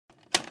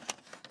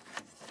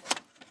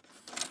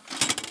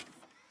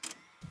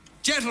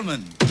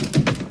Gentlemen,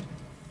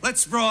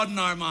 let's broaden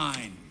our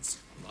minds.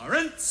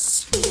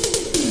 Lawrence?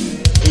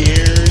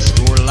 Here's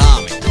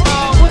Gorlami.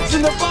 Oh, what's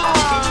in the box?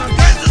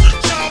 Get to the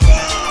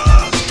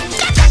chopper!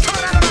 Get the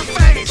cut out of the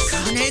face!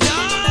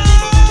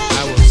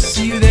 I will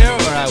see you there,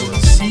 or I will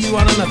see you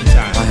on another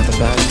time. I have a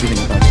bad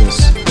feeling about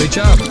this. Great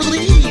job.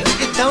 Believe you.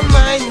 Don't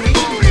mind me. You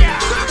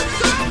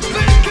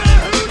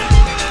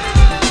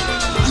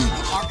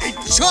are a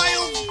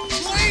child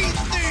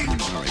plaything!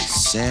 You are a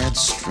sad,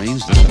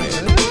 strange little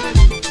man.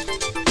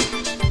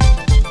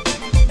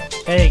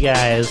 Hey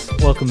guys,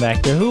 welcome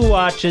back to Who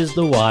Watches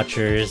the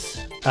Watchers?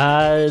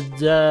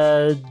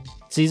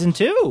 Season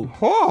 2.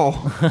 Whoa.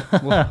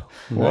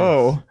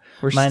 Whoa.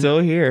 We're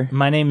still here.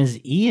 My name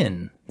is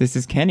Ian. This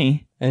is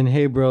Kenny. And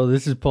hey, bro,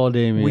 this is Paul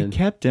Damien. We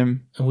kept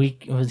him. We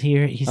was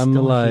here. He's I'm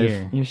still alive.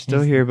 here. You're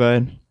still here,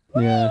 bud.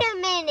 Yeah. Wait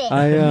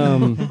a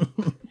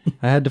minute.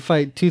 I had to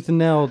fight tooth and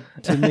nail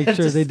to make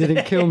sure they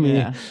didn't kill me.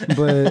 Yeah.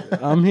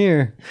 But I'm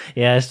here.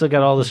 Yeah, I still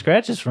got all the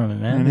scratches from it,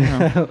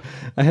 man.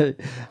 I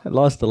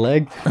lost a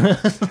leg.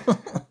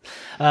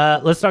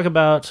 Let's talk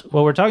about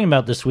what we're talking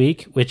about this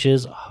week, which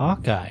is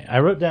Hawkeye. I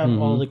wrote down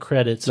all the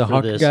credits The for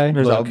Hawkeye this guy?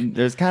 book.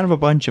 There's kind of a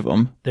bunch of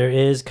them. There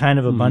is kind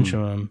of a bunch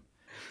of them.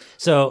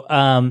 So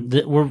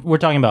we're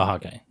talking about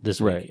Hawkeye this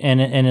week, Right.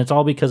 and it's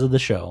all because of the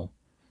show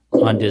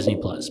on Disney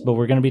Plus. But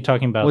we're going to be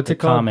talking about What's the it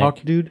called? comic. Hawk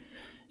Dude?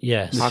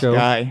 Yes, The show?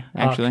 Guy,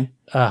 actually.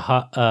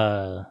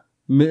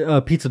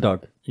 Pizza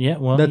Dog. yeah.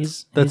 Well, That's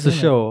he's the in it.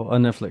 show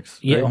on Netflix.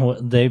 Yeah, right?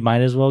 well, they might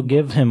as well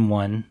give him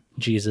one.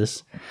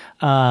 Jesus.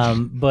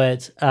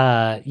 Let's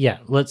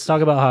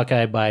talk about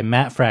Hawkeye by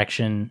Matt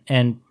Fraction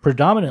and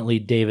predominantly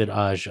David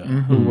Aja,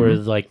 who were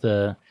like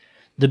the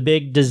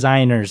big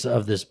designers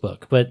of this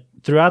book. But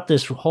throughout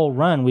this whole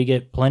run, we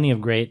get plenty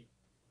of great,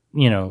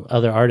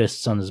 other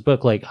artists on this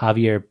book, like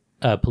Javier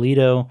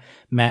Pulido.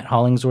 Matt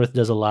Hollingsworth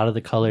does a lot of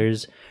the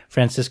colors.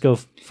 Francisco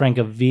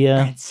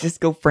Francavilla.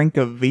 Cisco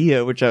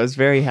Francavilla, which I was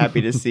very happy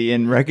to see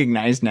and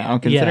recognize now,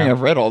 considering Yeah. I've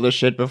read all this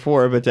shit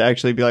before, but to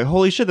actually be like,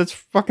 holy shit, that's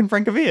fucking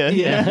Francavilla.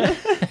 Yeah.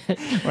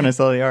 When I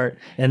saw the art.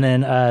 And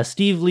then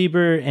Steve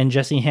Lieber and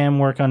Jesse Ham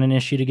work on an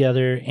issue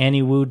together.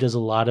 Annie Wu does a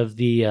lot of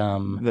the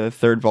The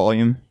third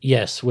volume.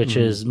 yes, which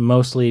is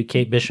mostly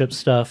Kate Bishop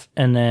stuff.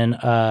 And then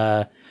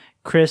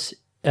Chris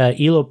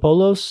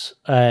Ilopoulos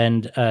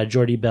and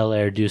Jordi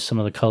Belair do some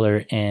of the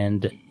color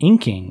and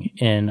inking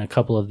in a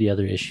couple of the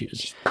other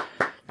issues.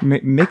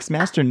 Mixed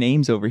master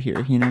names over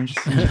here,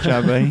 just good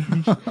job, buddy.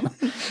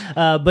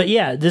 But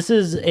yeah, this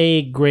is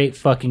a great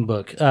fucking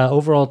book.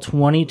 Overall,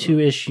 22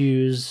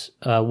 issues,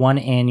 one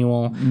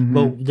annual.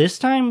 But this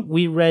time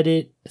we read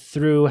it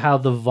through how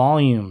the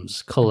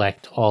volumes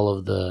collect all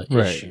of the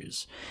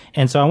issues.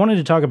 And so I wanted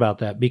to talk about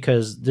that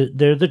because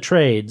they're the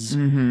trades.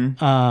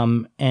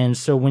 And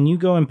so when you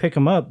go and pick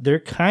them up,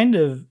 they're kind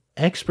of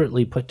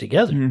expertly put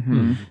together.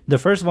 The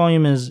first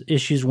volume is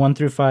issues 1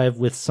 through 5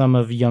 with some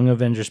of Young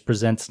Avengers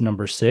Presents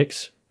number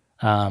 6,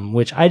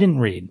 which I didn't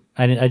read.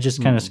 I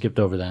just kind of skipped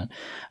over that.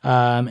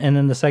 And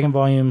then the second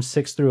volume,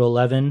 6 through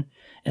 11.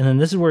 And then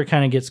this is where it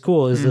kind of gets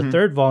cool, is the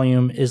third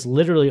volume is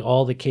literally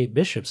all the Kate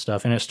Bishop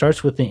stuff. And it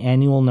starts with the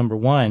annual number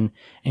 1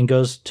 and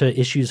goes to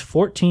issues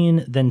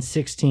 14, then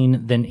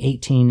 16, then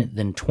 18,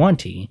 then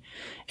 20.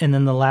 And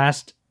then the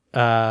last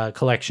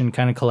collection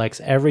kind of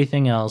collects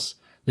everything else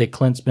that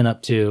Clint's been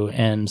up to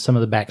and some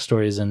of the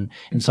backstories and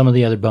some of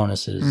the other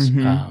bonuses.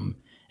 And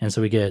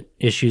so we get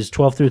issues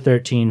 12 through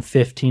 13,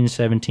 15,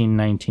 17,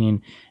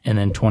 19, and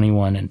then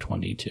 21 and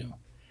 22.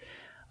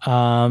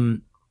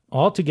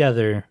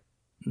 Altogether,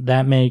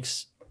 that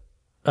makes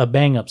a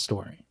bang-up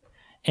story.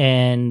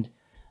 And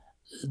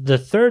the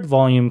third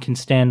volume can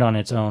stand on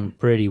its own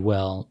pretty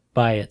well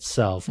by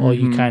itself. All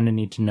you kind of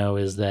need to know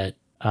is that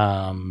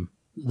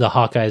the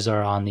Hawkeyes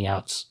are on the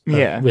outs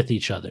with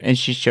each other. And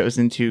she's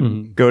chosen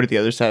to go to the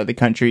other side of the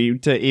country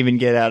to even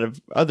get out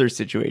of other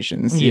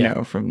situations,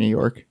 from New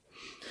York.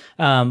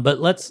 But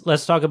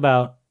let's talk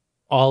about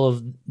all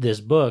of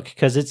this book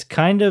because it's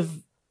kind of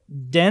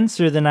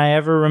denser than I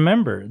ever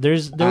remember.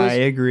 I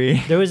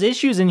agree. There was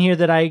issues in here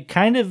that I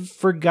kind of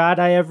forgot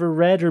I ever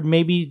read or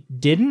maybe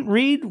didn't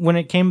read when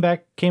it came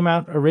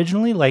out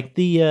originally, like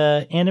the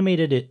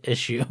animated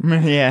issue.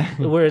 Yeah.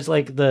 Where it's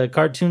like the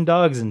cartoon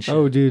dogs and shit.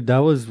 Oh, dude, that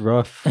was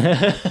rough.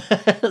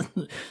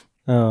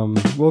 Well,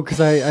 because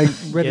I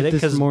read Get it it?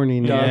 this 'Cause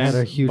morning and I had a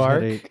dogs huge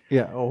bark? headache.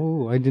 Yeah.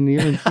 Oh, I didn't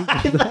even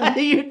think of that.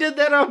 You did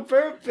that on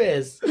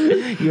purpose,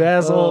 you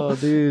asshole. Oh,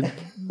 dude.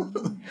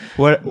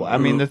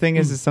 The thing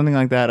is something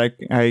like that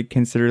I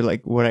consider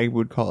like what I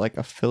would call like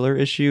a filler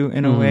issue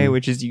in a way,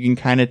 which is you can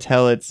kind of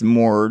tell it's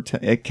more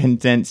a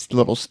condensed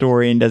little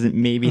story and doesn't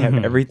maybe have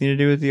everything to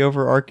do with the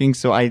overarching.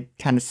 So I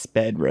kind of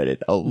read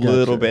it a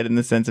little bit in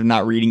the sense of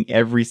not reading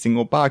every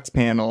single box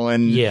panel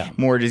and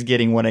more just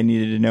getting what I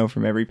needed to know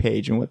from every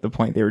page and what the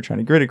point they were trying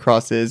to grit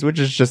across is, which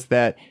is just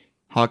that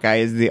Hawkeye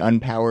is the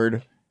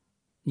unpowered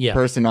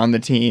person on the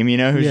team,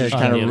 who's just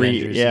kind of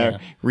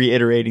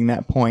reiterating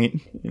that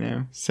point,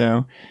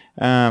 So,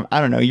 I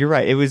don't know. You're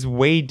right. It was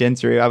way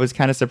denser. I was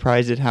kind of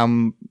surprised at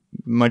how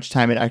much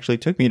time it actually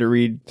took me to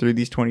read through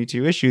these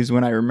 22 issues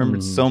when I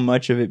remembered so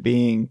much of it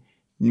being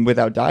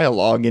without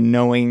dialogue and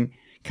knowing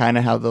kind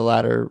of how the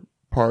latter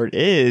part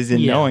is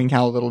and knowing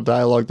how little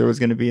dialogue there was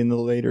going to be in the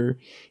later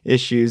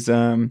issues.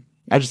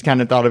 I just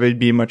kind of thought of it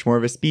be much more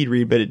of a speed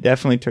read, but it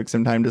definitely took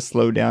some time to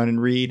slow down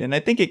and read. And I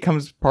think it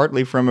comes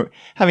partly from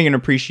having an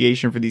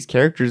appreciation for these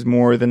characters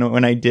more than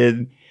when I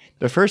did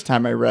the first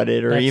time I read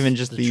it, or even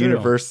just the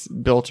universe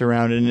built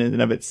around it in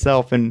and of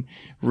itself, and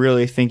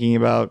really thinking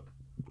about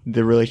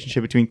the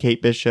relationship between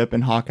Kate Bishop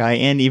and Hawkeye,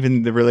 and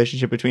even the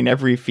relationship between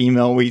every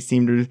female we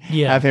seem to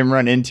have him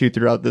run into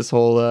throughout this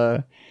whole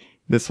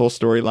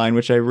storyline,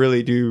 which I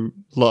really do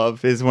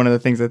love. Is one of the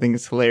things I think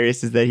is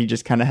hilarious, is that he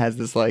just kind of has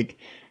this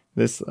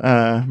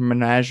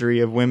menagerie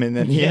of women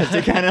that he has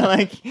to kind of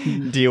like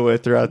deal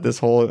with throughout this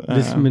whole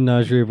this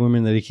menagerie of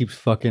women that he keeps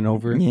fucking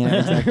over. Yeah,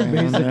 exactly.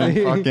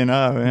 Basically. Fucking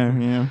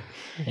up.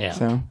 Yeah.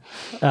 So,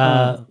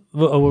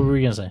 what were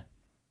we gonna say?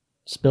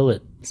 Spill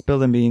it. Spill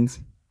them beans.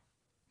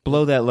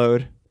 Blow that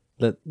load.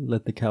 Let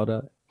the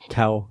cow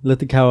let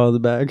the cow out of the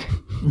bag.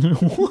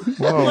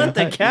 Let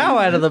the cow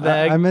out of the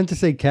bag. I meant to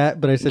say cat,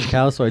 but I said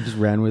cow, so I just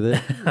ran with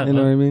it. You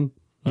know what I mean?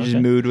 You just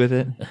mooed with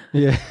it.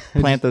 Yeah.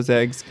 Plant those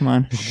eggs. Come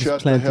on. Shut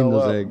the planting hell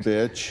those up, eggs.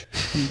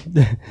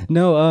 bitch.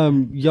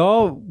 No,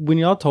 when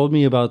y'all told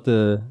me about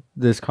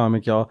this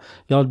comic, y'all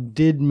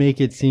did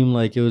make it seem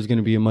like it was going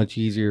to be a much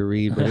easier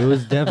read, but it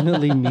was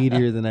definitely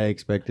meatier than I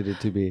expected it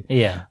to be.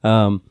 Yeah.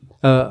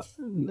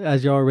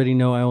 As you already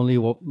know, I only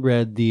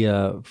read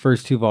the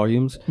first 2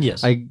 volumes.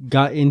 Yes. I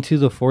got into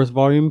the 4th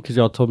volume because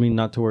y'all told me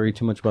not to worry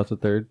too much about the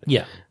 3rd.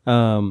 Yeah.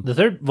 The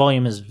 3rd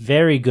volume is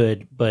very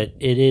good, but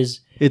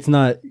it's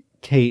not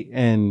Kate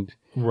and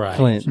right.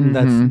 Clint.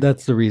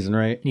 That's the reason,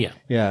 right? Yeah.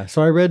 Yeah.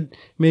 So I read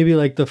maybe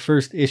like the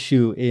first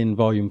issue in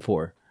volume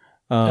 4.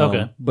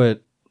 Okay.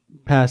 But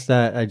past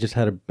that, I just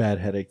had a bad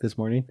headache this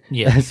morning.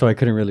 Yeah. So I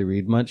couldn't really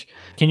read much.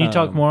 Can you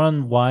talk more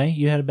on why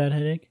you had a bad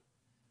headache?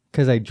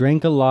 Because I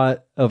drank a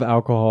lot of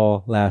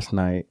alcohol last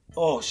night.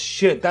 Oh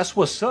shit, that's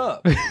what's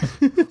up.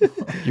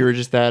 You were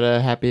just that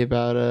happy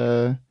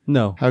about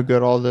No. how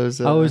good all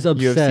those I was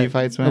upset UFC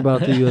fights went?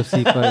 about the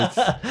UFC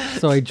fights.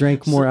 So I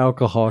drank more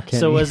alcohol, Kenny.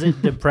 So was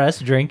it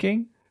depressed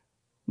drinking?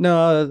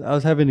 No, I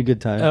was having a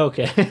good time.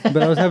 Okay. But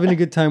I was having a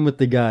good time with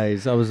the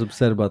guys. I was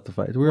upset about the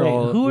fights.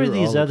 Who are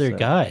these other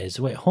guys?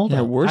 Wait, hold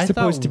on. we're I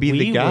supposed thought to be the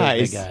we were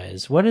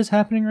guys. What is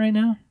happening right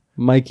now?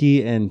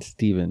 Mikey and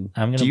Steven.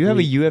 I'm gonna Do you have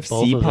a bleep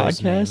both UFC of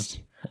those names.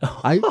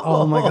 podcast?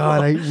 Oh my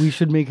god, we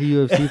should make a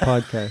UFC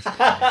podcast.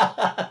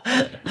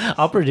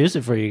 I'll produce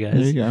it for you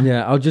guys. go.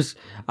 Yeah,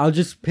 I'll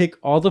just pick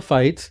all the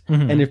fights,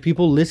 and if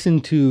people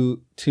listen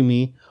to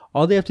me,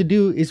 all they have to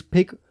do is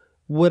pick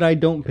what I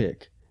don't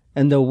pick,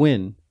 and they'll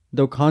win.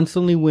 They'll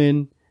constantly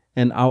win,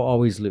 and I'll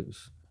always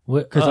lose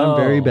because I'm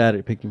very bad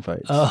at picking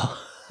fights. Oh,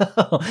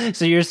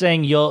 so you're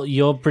saying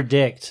you'll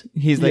predict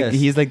He's like Yes.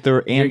 he's like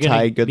the you're gonna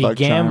anti good be luck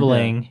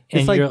gambling, It's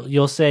and like-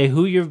 you'll say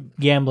who you're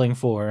gambling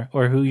for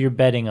or who you're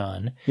betting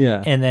on.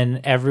 Yeah. and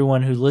then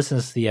everyone who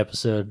listens to the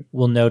episode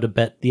will know to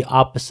bet the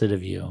opposite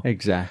of you.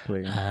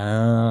 Exactly.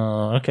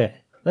 Oh, okay,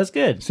 that's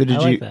good. So I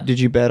like that. did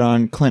you bet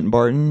on Clint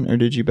Barton or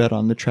did you bet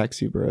on the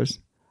Tracksuit Bros?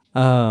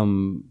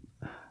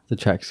 The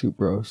Tracksuit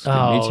Bros.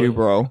 Oh, Me too,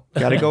 bro.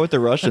 Gotta go with the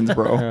Russians,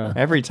 bro.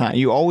 Every time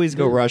you always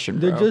go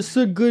Russian, bro. They're just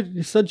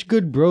such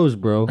good bros,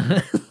 bro.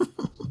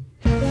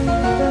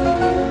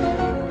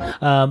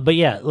 But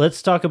yeah,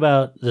 let's talk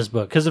about this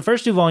book because the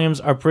first 2 volumes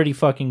are pretty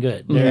fucking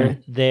good.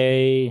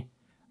 There's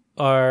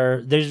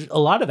a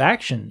lot of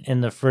action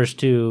in the first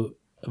 2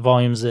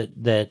 volumes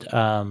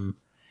that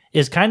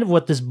is kind of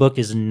what this book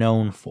is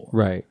known for.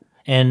 Right.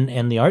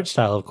 And the art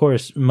style, of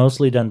course,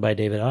 mostly done by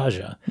David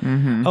Aja.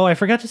 Oh, I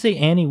forgot to say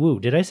Annie Wu.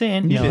 Did I say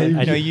Annie? You did.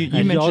 No, you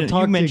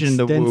mentioned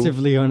the Wu.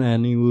 extensively on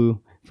Annie Wu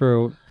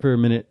for a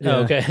minute. Yeah.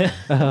 Oh,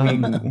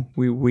 okay.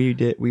 We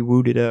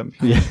wooed it up.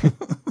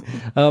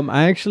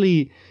 I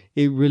actually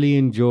really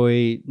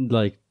enjoy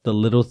like the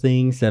little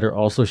things that are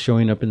also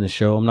showing up in the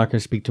show. I'm not going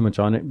to speak too much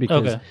on it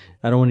because Okay.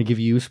 I don't want to give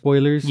you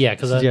spoilers. Yeah,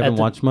 'cause since you at haven't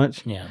the- watched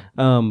much. Yeah.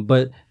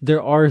 But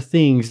there are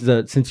things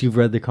that since you've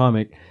read the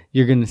comic,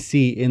 you're going to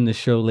see in the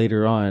show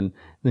later on.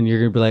 Then you're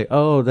going to be like,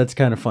 oh, that's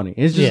kind of funny.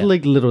 It's just Yeah.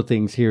 like little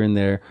things here and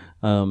there,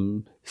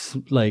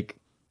 like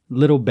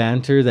little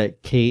banter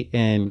that Kate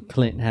and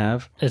Clint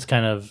have. It's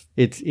kind of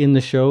It's in the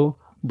show,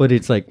 but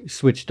it's like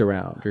switched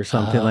around or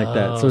something like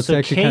that. So it's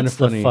actually kind of Kate's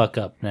funny. the fuck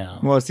up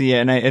now. Well, see,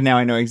 and now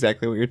I know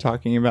exactly what you're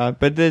talking about.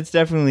 But it's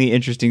definitely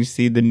interesting to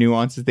see the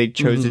nuances they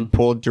chose to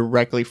pull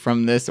directly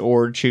from this,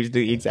 or choose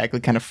to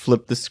exactly kind of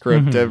flip the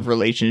script of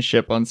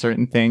relationship on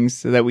certain things,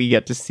 so that we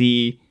get to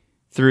see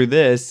through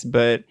this.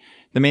 But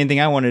the main thing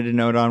I wanted to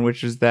note on,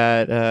 which was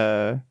that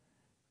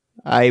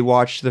I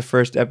watched the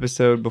first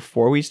episode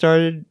before we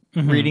started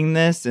reading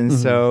this, and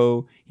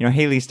so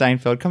Haley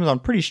Steinfeld comes on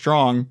pretty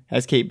strong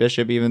as Kate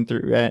Bishop, even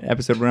through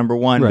episode number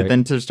 1. Right. But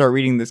then to start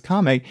reading this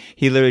comic,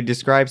 he literally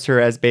describes her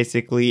as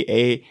basically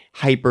a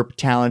hyper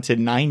talented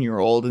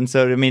 9-year-old. And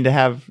so, I mean, to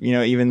have,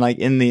 even like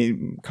in the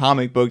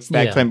comic books,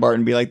 that Yeah. Clint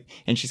Barton be like,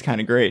 and she's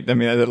kind of great. I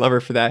mean, I love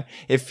her for that.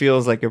 It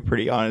feels like a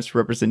pretty honest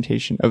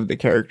representation of the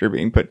character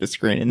being put to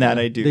screen. And that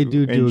I do They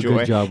do a good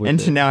enjoy. job with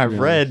and it, to now to I've be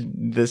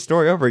read the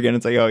story over again.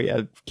 It's like, oh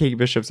yeah, Kate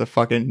Bishop's a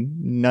fucking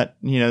nut,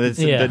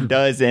 that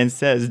does and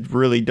says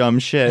really dumb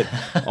shit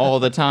all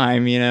the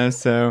time,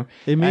 so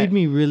It made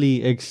me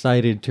really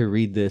excited to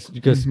read this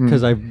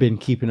because I've been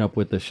keeping up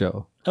with the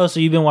show. Oh, so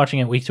you've been watching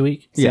it week to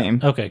week? same.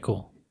 Okay,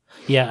 cool.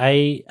 Yeah,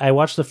 I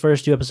watched the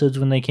first 2 episodes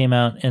when they came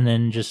out, and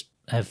then just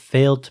have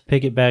failed to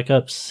pick it back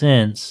up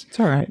since. It's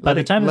all right. By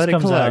the time this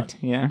comes out,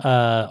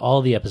 yeah.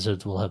 all the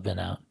episodes will have been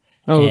out.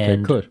 Oh, okay,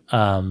 And, good.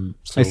 So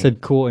I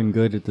said cool and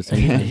good at the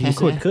same time. you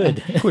said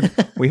good.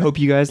 We hope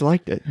you guys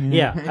liked it.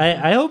 Yeah,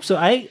 I hope so.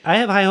 I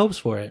have high hopes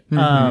for it.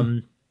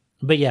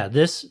 But yeah,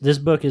 this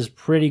book is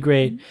pretty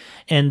great,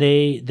 and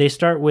they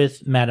start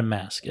with Madame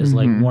Mask as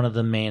like one of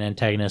the main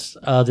antagonists,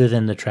 other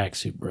than the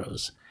Tracksuit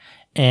Bros.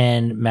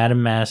 And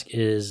Madame Mask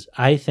is,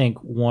 I think,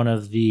 one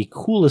of the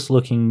coolest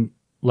looking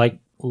like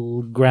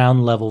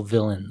ground level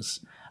villains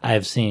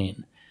I've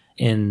seen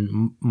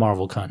in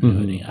Marvel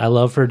continuity. I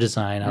love her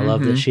design. I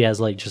love that she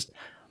has like just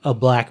a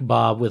black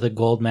bob with a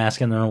gold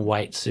mask and then a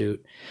white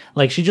suit.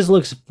 Like she just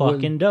looks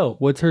fucking dope.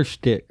 What's her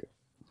shtick?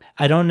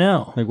 I don't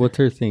know. Like, what's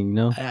her thing?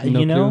 No,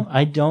 clue?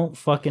 I don't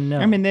fucking know.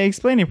 I mean, they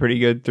explain it pretty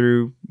good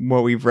through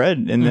what we've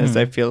read in this,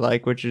 I feel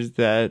like, which is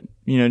that,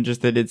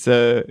 just that it's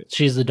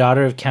she's the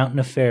daughter of Count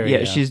Nefaria.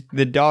 yeah, she's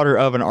the daughter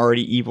of an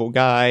already evil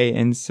guy.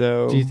 And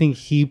so, Do you think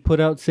he put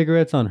out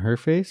cigarettes on her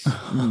face?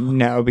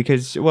 no,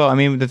 because, well, I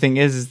mean, the thing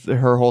is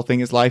her whole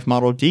thing is life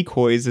model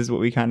decoys is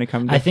what we kind of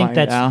come to I think find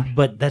that's, out.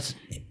 but that's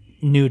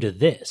new to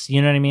this. You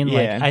know what I mean?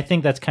 Yeah. Like, I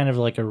think that's kind of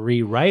like a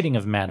rewriting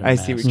of Madame I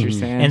Mask. see what you're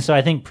saying. And so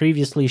I think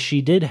previously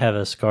she did have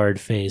a scarred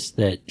face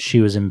that she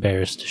was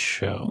embarrassed to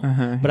show.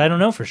 But I don't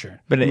know for sure.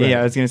 But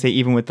yeah, I was going to say,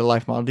 even with the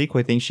life model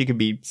decoy thing, she could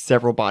be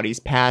several bodies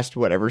past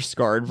whatever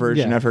scarred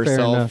version Yeah, of fair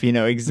herself,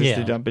 enough.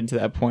 existed Yeah. up into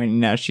that point. And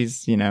now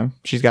she's,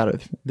 she's got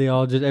it. They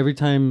all just every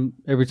time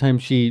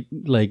she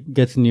like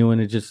gets a new one,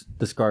 it just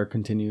the scar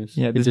continues.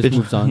 Yeah, it this just bitch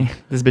moves on.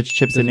 This bitch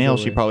chips a Doesn't nail.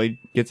 go She away.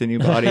 probably gets a new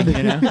body.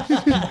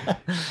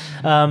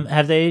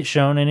 Have they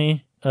shown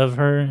any of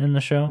her in the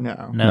show?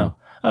 No.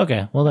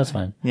 Okay, well that's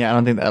fine. Yeah, I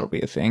don't think that'll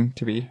be a thing.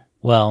 To be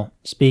Well,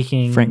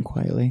 speaking frank,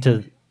 quietly.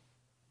 to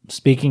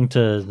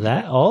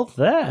that, all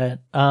that,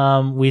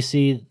 we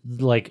see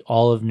like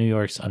all of New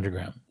York's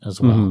underground as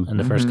well in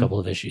the first couple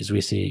of issues. We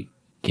see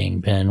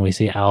Kingpin, we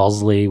see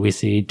Owlsley, we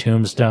see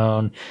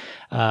Tombstone,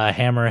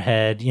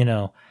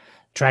 Hammerhead,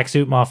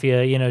 Tracksuit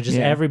Mafia, just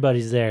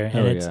everybody's there.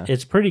 And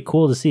it's pretty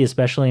cool to see,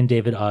 especially in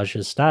David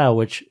Aja's style,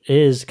 which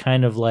is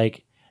kind of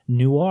like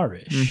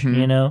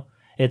noirish,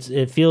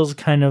 it feels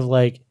kind of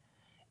like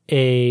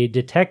a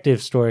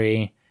detective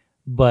story,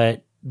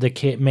 but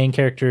the main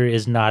character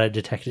is not a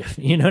detective.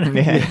 You know what I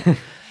mean? Yeah.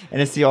 And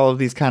to see all of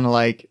these kind of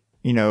like,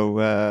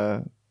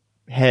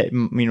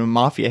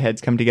 mafia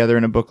heads come together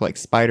in a book like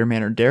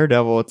Spider-Man or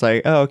Daredevil, it's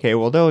like, oh, okay,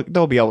 well,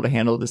 they'll be able to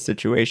handle this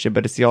situation.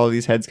 But to see all of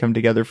these heads come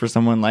together for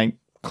someone like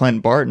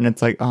Clint Barton,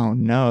 it's like, oh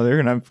no,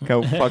 they're gonna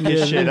go fuck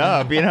this shit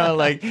up,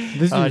 like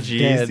This oh dude's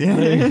geez.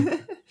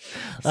 dead.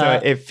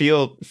 So it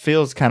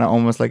feels kind of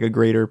almost like a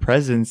greater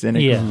presence in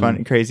a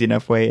fun, crazy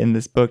enough way in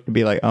this book to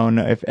be like, oh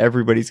no, if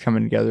everybody's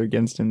coming together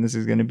against him, this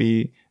is going to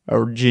be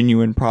a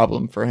genuine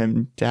problem for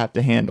him to have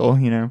to handle.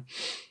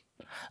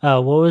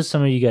 What was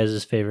some of you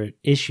guys' favorite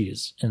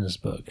issues in this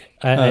book?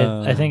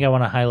 I think I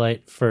want to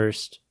highlight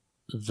first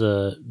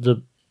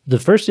the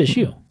first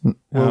issue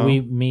where we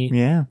meet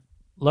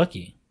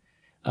Lucky.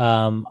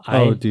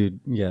 Dude,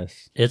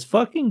 yes. It's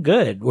fucking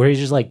good. Where he's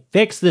just like,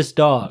 fix this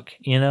dog,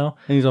 And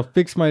he's like,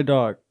 fix my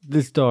dog,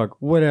 this dog,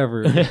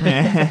 whatever.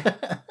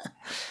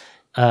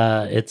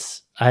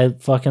 I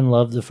fucking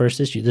love the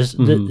first issue.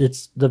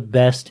 It's the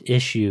best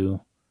issue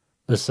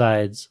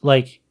besides,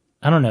 like,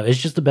 I don't know.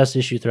 It's just the best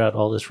issue throughout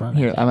all this run.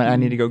 Here, I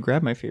need to go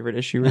grab my favorite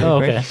issue really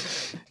quick. Okay.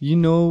 You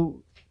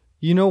know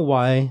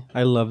why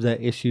I love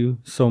that issue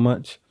so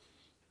much?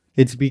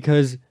 It's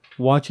because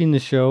watching the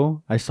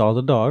show, I saw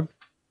the dog,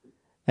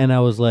 and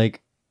I was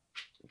like,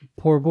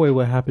 poor boy,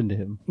 what happened to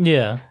him?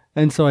 Yeah.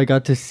 And so I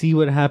got to see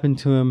what happened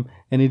to him,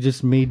 and it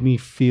just made me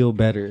feel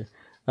better.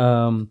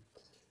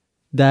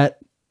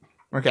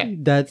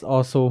 That's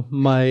also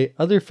my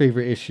other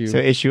favorite issue. So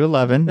issue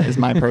 11 is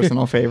my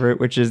personal favorite,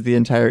 which is the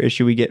entire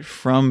issue we get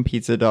from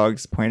Pizza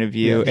Dog's point of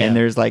view. Yeah. And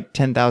there's like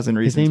 10,000 His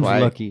reasons name's why.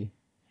 Lucky.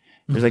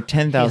 There's like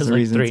 10,000 like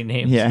reasons. 3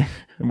 names. Yeah.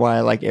 Why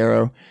I like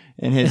Arrow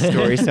and his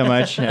story so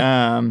much.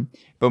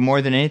 But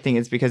more than anything,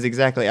 it's because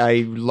exactly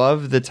I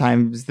love the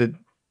times that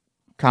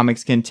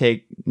comics can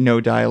take no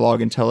dialogue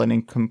and tell an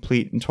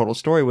incomplete and total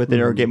story with it,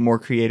 or get more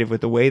creative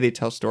with the way they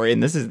tell story.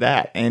 And this is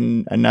that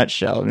in a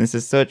nutshell. And this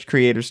is such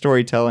creative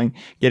storytelling,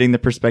 getting the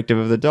perspective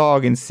of the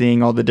dog and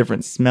seeing all the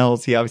different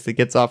smells he obviously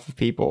gets off of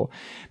people.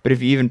 But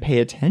if you even pay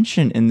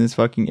attention in this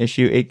fucking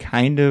issue, it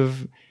kind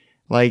of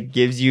like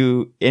gives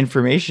you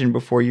information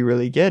before you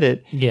really get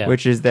it. Yeah.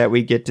 Which is that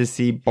we get to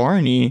see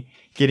Barney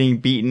getting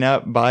beaten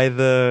up by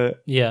the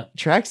Yeah.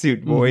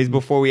 tracksuit boys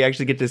before we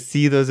actually get to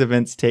see those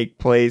events take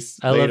place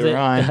I love later that.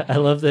 on. I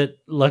love that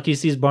Lucky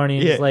sees Barney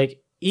and Yeah. is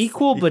like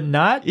equal, but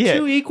not Yeah.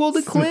 too equal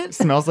to Clint.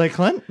 Smells like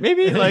Clint,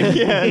 maybe. Like,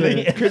 yeah, like,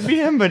 Yeah. could be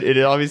him, but it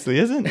obviously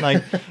isn't.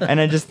 Like, and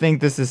I just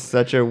think this is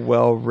such a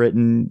well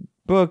written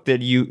book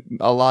that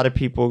a lot of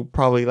people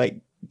probably like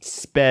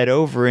sped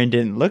over and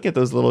didn't look at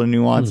those little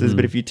nuances.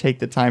 But if you take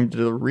the time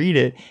to read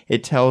it,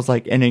 it tells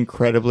like an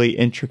incredibly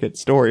intricate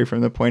story from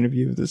the point of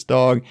view of this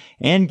dog,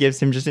 and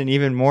gives him just an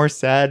even more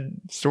sad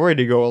story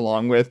to go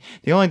along with.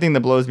 The only thing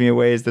that blows me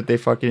away is that they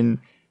fucking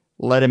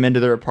let him into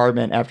their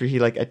apartment after he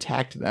like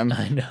attacked them.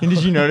 I know.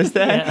 Did you notice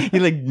that? Yeah. He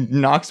like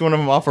knocks one of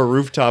them off a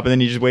rooftop, and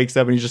then he just wakes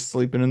up and he's just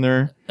sleeping in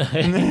their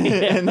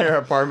in their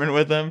apartment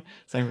with them.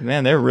 It's like,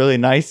 man, they're really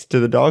nice to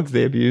the dogs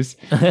they abuse.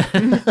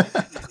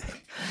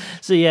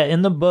 So yeah,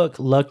 in the book,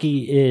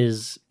 Lucky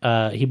is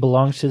he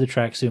belongs to the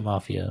tracksuit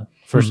mafia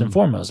first and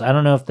foremost. I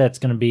don't know if that's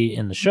going to be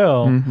in the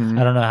show.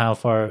 I don't know how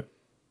far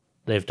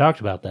they've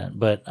talked about that,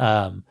 but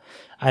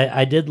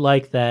I did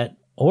like that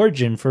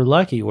origin for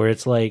Lucky, where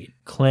it's like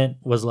Clint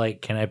was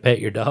like, "Can I pet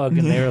your dog?"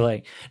 And they were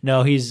like,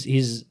 "No, he's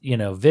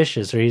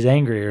vicious, or he's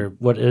angry, or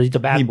what? He's a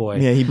bad boy."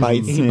 Yeah, he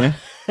bites. Yeah.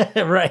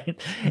 Right.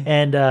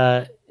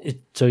 And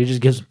so he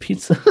just gives him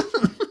pizza.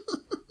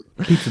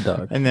 Pizza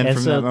dog. And then And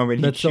from so that moment,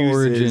 he That's the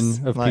chooses,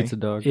 origin of like, Pizza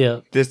Dog.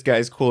 Yeah. this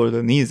guy's cooler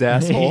than these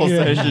assholes,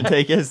 so I should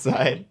take his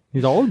side.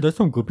 He's like, oh, that's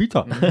some good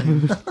pizza.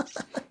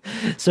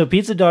 So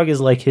Pizza Dog is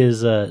like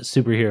his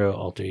superhero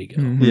alter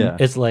ego. Yeah.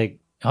 It's like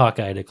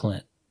Hawkeye to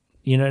Clint.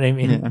 You know what I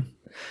mean?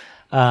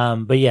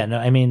 But yeah, no,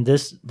 I mean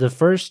the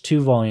first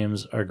 2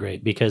 volumes are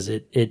great because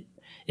it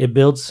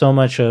builds so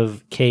much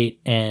of Kate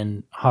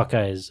and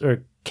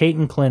Kate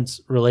and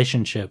Clint's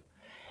relationship,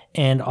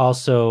 and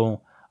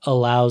also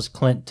allows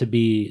Clint to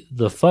be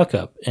the fuck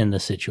up in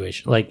the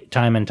situation, like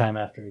time and time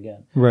after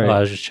again. Right. Oh, I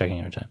was just checking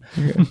every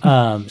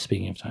time.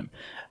 Speaking of time.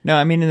 No,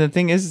 I mean, and the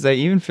thing is I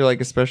even feel like,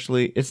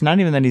 especially, it's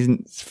not even that he's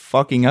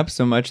fucking up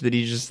so much that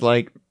he's just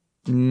like,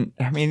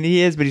 I mean,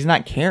 he is, but he's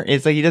not caring.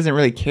 It's like he doesn't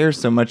really care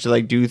so much to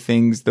like do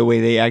things the way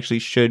they actually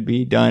should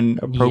be done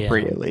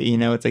appropriately. You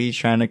know, it's like he's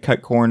trying to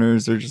cut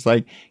corners or just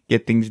like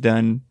get things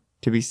done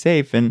to be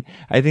safe. And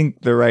I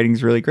think the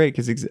writing's really great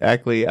because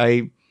exactly,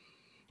 I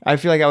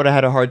feel like I would have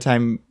had a hard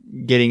time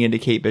getting into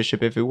Kate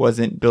Bishop if it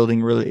wasn't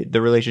building really the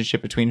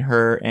relationship between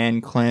her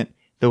and Clint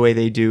the way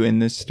they do in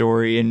this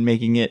story, and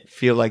making it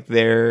feel like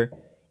they're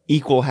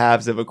equal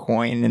halves of a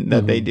coin and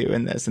that they do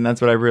in this. And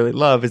that's what I really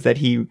love, is that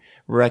he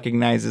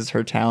recognizes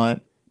her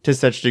talent to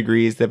such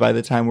degrees that by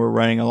the time we're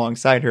running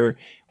alongside her,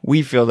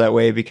 we feel that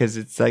way, because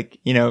it's like,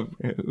 you know,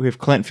 if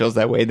Clint feels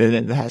that way, then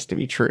it has to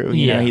be true.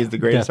 You know, he's the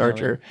greatest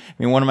definitely. archer. I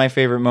mean, one of my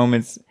favorite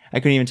moments,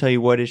 I couldn't even tell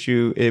you what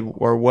issue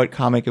or what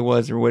comic it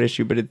was or what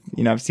issue, but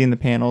you know, I've seen the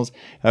panels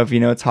of, you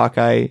know, it's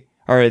Hawkeye,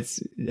 or I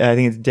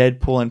think it's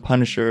Deadpool and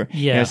Punisher,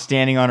 you know,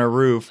 standing on a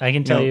roof. I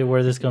can tell you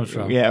where this comes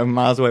from. Yeah,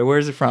 miles away. Where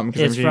is it from?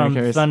 'Cause It's I'm from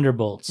curious.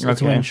 Thunderbolts.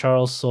 It's Okay. when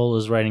Charles Soule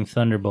is writing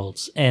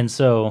Thunderbolts. And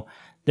so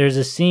there's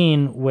a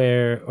scene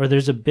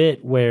there's a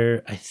bit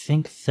where I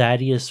think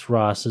Thaddeus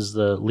Ross is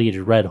the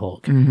leader, Red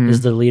Hulk,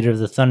 is the leader of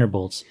the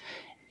Thunderbolts.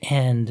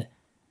 And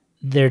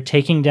they're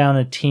taking down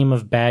a team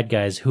of bad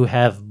guys who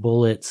have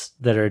bullets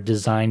that are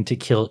designed to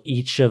kill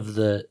each of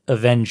the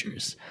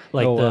Avengers.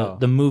 Like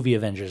the movie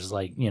Avengers,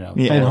 like, you know.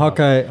 Yeah. And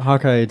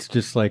Hawkeye, it's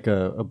just like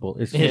a bull.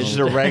 It's It's just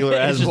a regular It's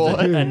ass just bullet.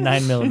 a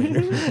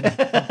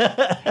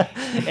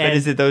 9mm. But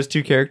is it those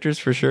two characters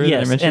for sure that I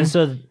Yes, mentioned? and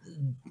so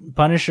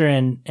Punisher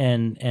and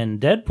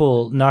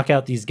Deadpool knock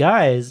out these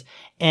guys,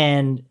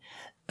 and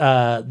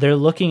they're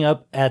looking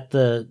up at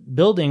the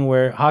building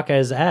where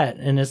Hawkeye's at,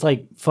 and it's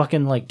like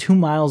fucking like 2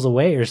 miles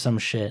away or some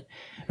shit.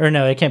 Or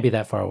no, it can't be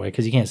that far away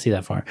because you can't see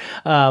that far.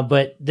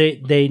 But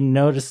they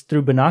notice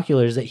through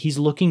binoculars that he's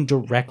looking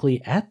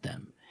directly at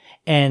them,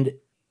 and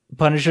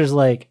Punisher's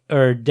like,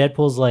 or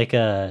Deadpool's like,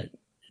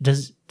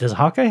 does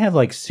Hawkeye have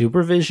like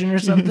supervision or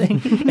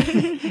something?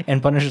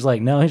 And Punisher's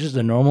like, no, he's just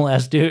a normal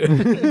ass dude.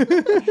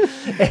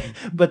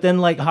 But then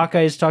like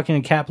Hawkeye is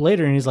talking to Cap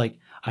later, and he's like,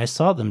 I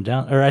saw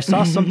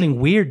something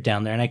weird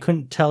down there, and I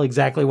couldn't tell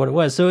exactly what it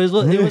was. So it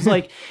was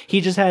like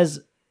he just has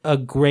a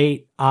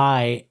great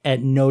eye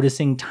at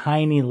noticing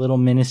tiny little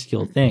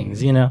minuscule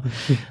things, you know?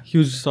 He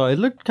was just it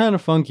looked kind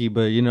of funky,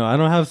 but you know, I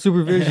don't have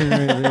supervision or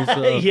anything.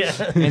 So.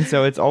 Yeah. And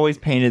so it's always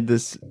painted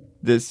this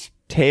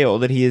tale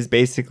that he is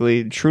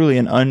basically truly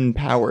an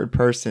unpowered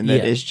person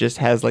that Yeah. just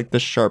has like the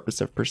sharpest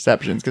of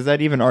perceptions. Because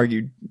I'd even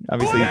argue,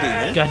 obviously,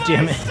 God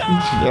damn it.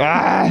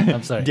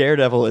 I'm sorry.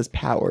 Daredevil is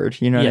powered.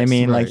 You know what I Yes,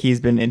 mean? right. Like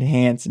he's been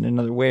enhanced in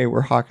another way,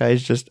 where Hawkeye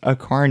is just a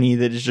carny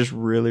that is just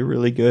really,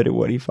 really good at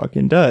what he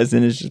fucking does,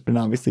 and has just been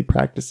obviously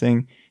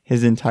practicing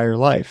his entire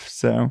life.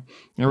 So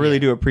I really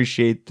do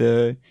appreciate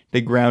the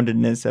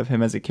groundedness of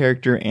him as a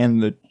character,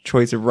 and the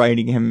choice of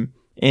writing him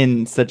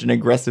in such an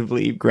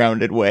aggressively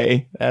grounded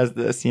way as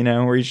this, you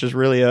know, where he's just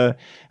really a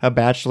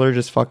bachelor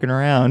just fucking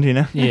around, you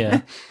know?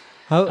 Yeah.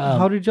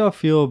 How did y'all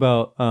feel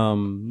about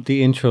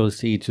the intros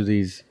to each of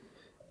these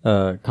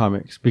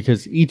comics?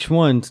 Because each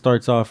one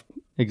starts off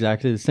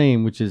exactly the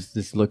same, which is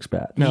this looks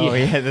bad. No,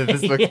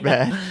 this looks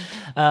bad.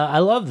 I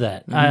love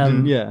that.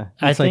 Yeah,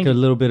 I it's like think- a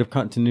little bit of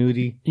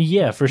continuity.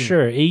 Yeah, for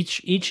sure.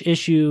 Each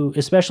issue,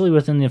 especially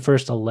within the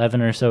first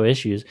 11 or so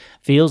issues,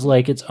 feels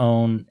like its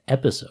own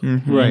episode.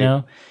 You Right.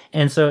 know?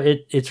 And so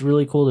it's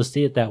really cool to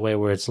see it that way,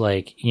 where it's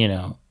like, you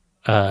know,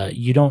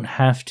 you don't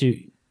have to,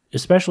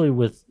 especially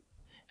with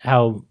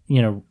how,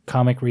 you know,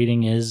 comic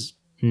reading is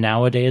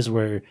nowadays,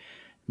 where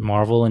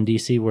Marvel and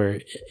DC,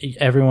 where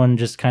everyone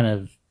just kind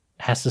of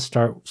has to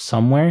start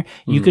somewhere.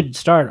 You could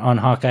start on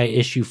Hawkeye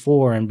issue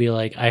 4 and be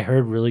like, I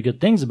heard really good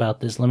things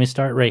about this. Let me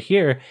start right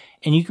here.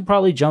 And you could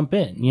probably jump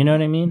in. You know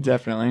what I mean?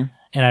 Definitely.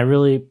 And I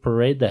really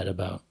parade that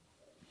about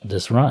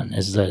this run,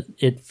 is that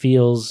it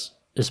feels,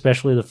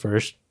 especially the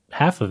first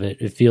half of it,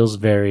 it feels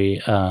very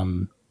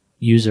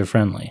user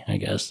friendly, I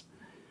guess.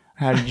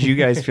 How did you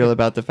guys feel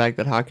about the fact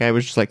that Hawkeye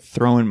was just like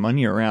throwing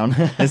money around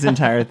this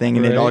entire thing,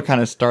 and it all kind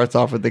of starts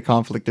off with the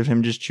conflict of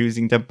him just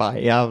choosing to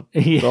buy out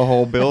the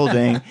whole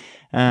building?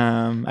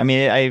 I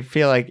mean, I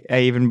feel like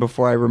even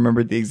before I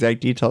remembered the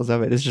exact details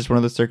of it, it's just one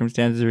of those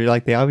circumstances where you're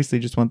like, they obviously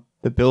just want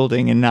the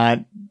building and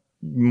not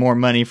more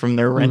money from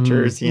their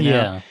renters, you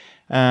know?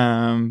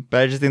 Yeah. But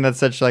I just think that's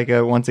such like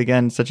once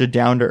again, such a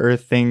down to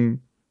earth thing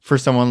for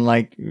someone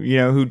like, you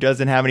know, who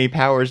doesn't have any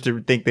powers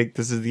to think that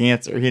this is the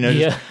answer, you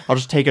know, I'll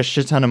just take a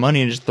shit ton of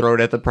money and just throw it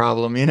at the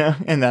problem, you know,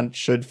 and that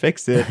should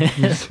fix it.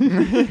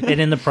 And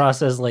in the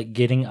process, like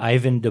getting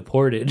Ivan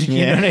deported,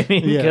 you know what I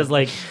mean? Because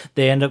like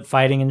they end up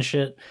fighting and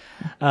shit.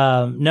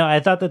 No, I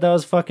thought that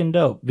was fucking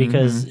dope,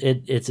 because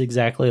it's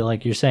exactly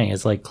like you're saying.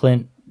 It's like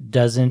Clint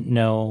doesn't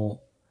know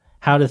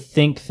how to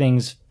think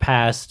things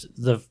past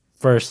the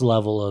first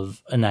level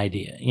of an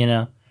idea, you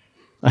know?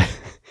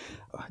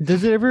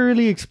 Does it ever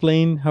really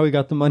explain how he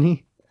got the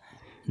money?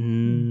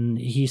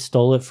 He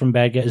stole it from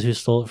bad guys who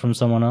stole it from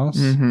someone else.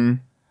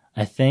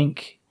 I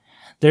think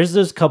there's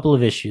those couple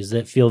of issues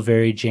that feel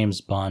very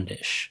James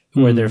Bondish,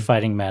 where they're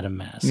fighting Madame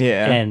Mask,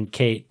 and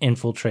Kate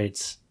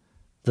infiltrates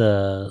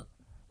the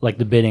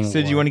bidding.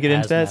 So do you want to get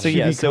into that? So She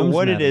yeah, so becomes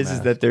what it Madame is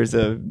Mask. that there's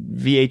a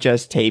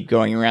VHS tape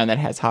going around that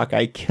has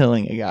Hawkeye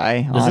killing a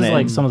guy This on is it.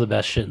 like some of the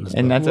best shit in this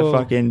And book. that's a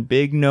fucking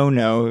big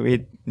no-no.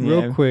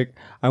 Real quick,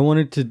 I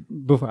wanted to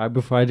before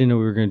I didn't know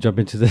we were going to jump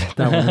into that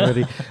one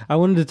already. I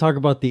wanted to talk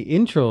about the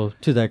intro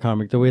to that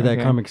comic, the way that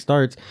comic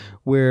starts,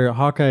 where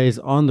Hawkeye is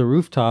on the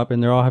rooftop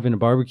and they're all having a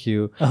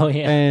barbecue. Oh,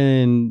 yeah.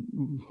 and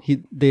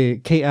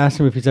Kate asked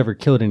him if he's ever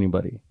killed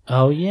anybody,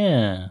 Oh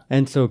yeah.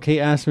 and so Kate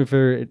asked him if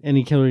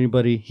he killed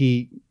anybody.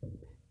 He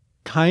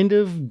kind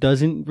of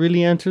doesn't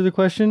really answer the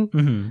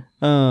question.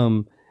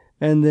 And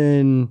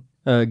then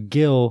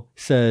Gil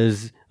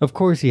says, of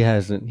course he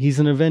hasn't. He's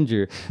an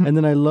Avenger. And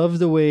then I love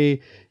the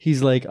way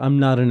he's like, I'm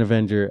not an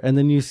Avenger. And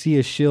then you see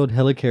a SHIELD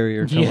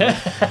helicarrier come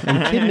up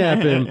and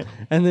kidnap him.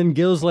 And then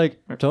Gil's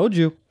like, I told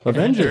you,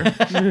 Avenger.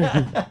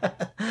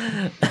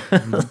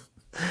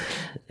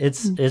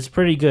 It's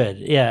pretty good.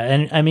 Yeah,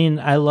 and I mean,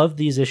 I love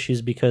these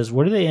issues because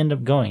where do they end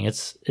up going?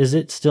 Is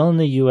it still in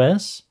the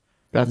US?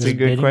 That's This a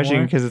good bidding question,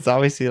 war? because it's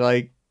obviously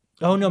like,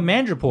 Oh no,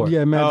 Madripoor.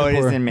 Yeah, Madripoor. oh, it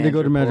is in Madripoor. They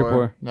go to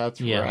Madripoor. That's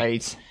Yeah.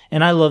 right.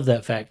 And I love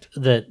that fact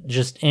that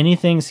just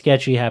anything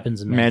sketchy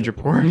happens in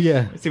Madripoor. Madripoor.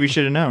 Yeah. See, we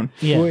should have known.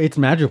 Yeah. Well, it's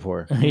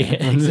Madripoor.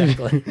 Yeah,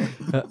 exactly.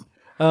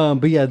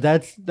 But yeah,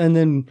 and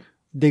then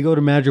they go to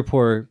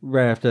Madripoor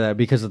right after that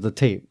because of the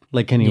tape,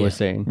 like Kenny was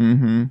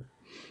saying.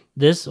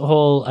 This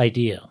whole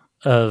idea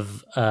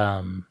of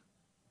an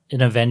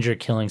Avenger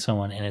killing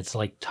someone and it's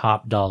like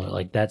top dollar,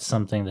 like that's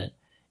something that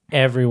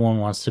everyone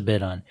wants to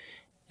bid on,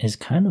 is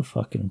kind of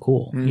fucking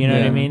cool. You know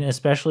what I mean?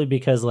 Especially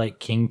because like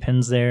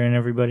Kingpin's there and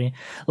everybody.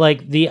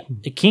 Like the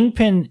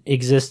Kingpin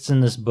exists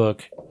in this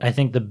book. I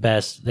think the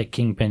best that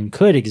Kingpin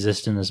could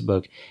exist in this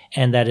book,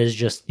 and that is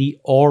just the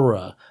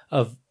aura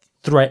of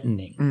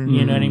threatening.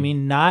 You know what I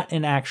mean? Not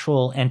an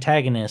actual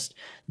antagonist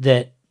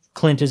that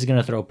Clint is going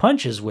to throw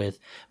punches with,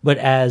 but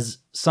as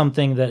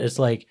something that is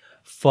like,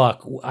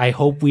 fuck, I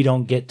hope we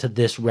don't get to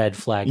this red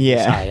flag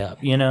this high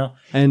up, you know?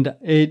 And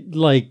it,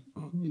 like,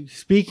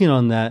 speaking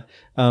on that,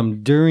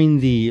 during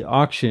the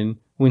auction,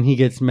 when he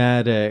gets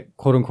mad at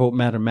quote unquote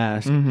Madame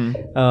Mask,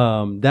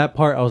 that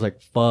part I was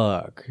like,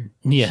 fuck.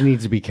 Yeah. She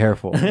needs to be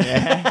careful.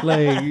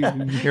 Like,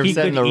 You're He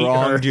setting could the eat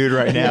wrong her. dude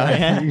right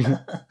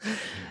now.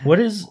 What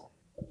is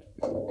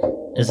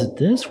it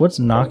this? What's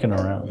knocking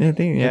around? I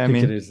think, I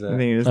think it is that. I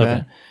think it is Okay.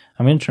 that.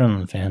 I'm going to turn on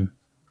the fan.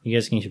 You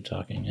guys can keep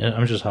talking.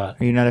 I'm just hot.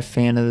 Are you not a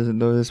fan of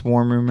this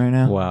warm room right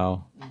now?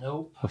 wow.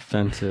 Nope.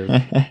 Offensive.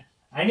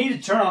 I need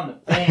to turn on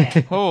the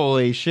fan.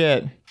 Holy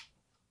shit.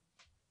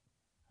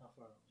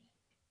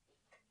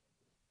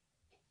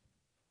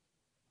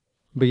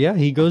 But yeah,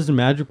 he goes to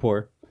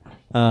Madripoor.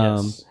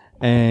 Yes.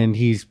 And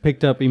he's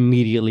picked up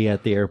immediately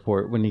at the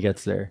airport when he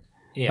gets there.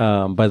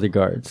 Yeah. By the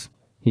guards.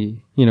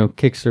 He,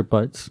 kicks their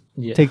butts,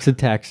 Yeah. takes a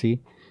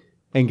taxi,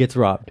 and gets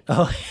robbed.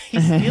 Oh,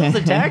 he steals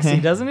the taxi,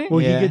 doesn't he?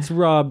 Well, Yeah. he gets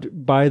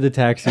robbed by the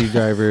taxi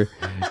driver.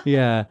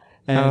 Yeah.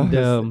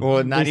 And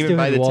well, not they even steal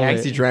by his the wallet.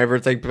 taxi driver.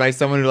 It's like by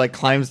someone who like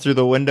climbs through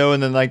the window,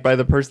 and then like by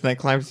the person that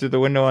climbs through the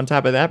window on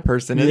top of that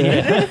person. Isn't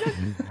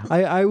it?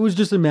 I was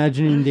just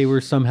imagining they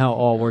were somehow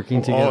all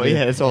working together. Oh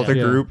yeah, it's all the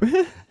Yeah. group.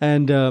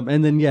 And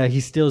then he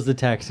steals the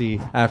taxi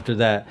after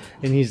that,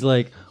 and he's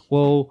like,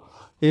 well,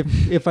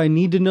 if I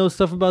need to know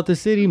stuff about the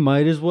city,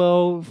 might as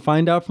well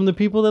find out from the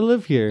people that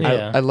live here.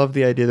 Yeah. I love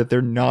the idea that they're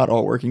not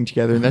all working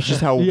together, and that's just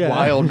how Yeah.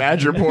 wild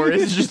Madripoor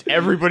is. It's just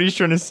everybody's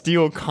trying to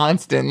steal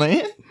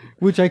constantly.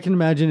 Which I can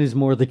imagine is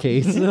more the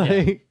case.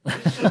 Like,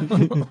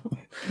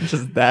 It's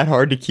just that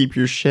hard to keep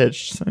your shit.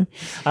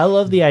 I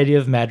love the idea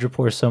of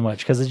Madripoor so much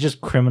because it's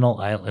just criminal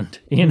island.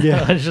 You know,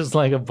 Yeah. it's just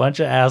like a bunch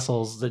of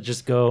assholes that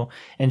just go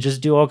and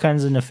just do all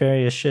kinds of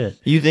nefarious shit.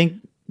 You think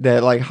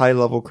that like high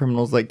level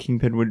criminals like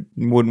Kingpin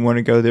wouldn't want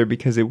to go there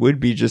because it would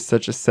be just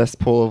such a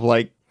cesspool of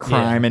like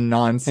crime and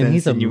nonsense. And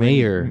he's a you wouldn't-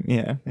 mayor.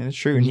 Yeah, and it's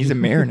true. And he's a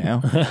mayor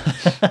now.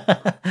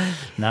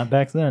 Not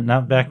back then.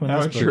 Not back when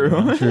Oh, this book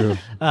came out. true. true.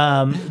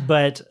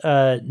 But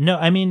no,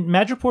 I mean,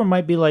 Madripoor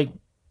might be like,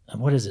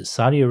 what is it,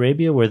 Saudi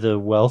Arabia, where the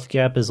wealth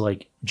gap is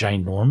like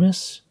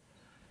ginormous.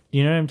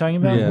 You know what I'm talking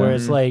about? Yeah. Where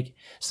it's like,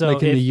 so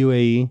Like in if, the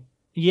UAE.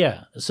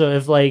 yeah, so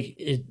if like,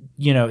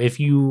 if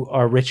you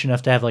are rich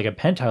enough to have like a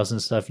penthouse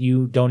and stuff,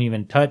 you don't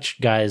even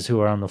touch guys who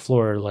are on the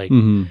floor, like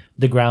Mm-hmm.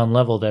 the ground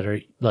level that are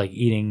like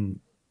eating,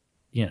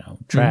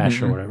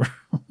 trash or whatever.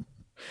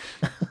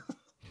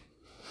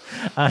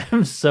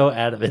 I'm so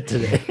out of it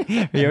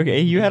today. Are you okay?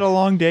 You had a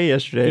long day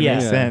yesterday. It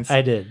makes sense.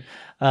 I did.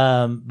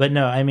 But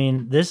no, I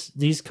mean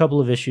these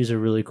couple of issues are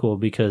really cool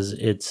because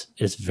it's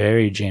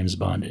very James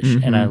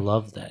Bondish, and I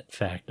love that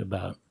fact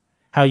about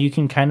how you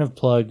can kind of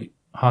plug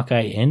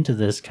Hawkeye into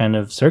this kind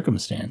of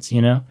circumstance,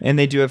 you know? And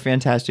they do a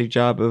fantastic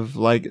job of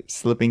like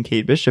slipping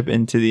Kate Bishop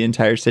into the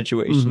entire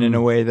situation in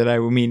a way that I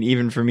mean,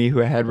 even for me who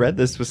had read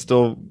this was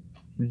still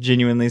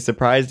genuinely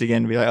surprised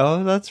again to be like,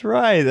 oh, that's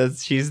right.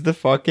 She's the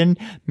fucking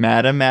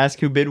Madam Mask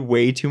who bid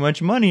way too much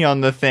money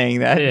on the thing.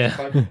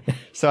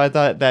 So I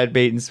thought that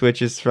bait and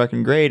switch is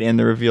fucking great. And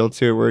the reveal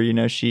too,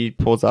 where, she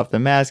pulls off the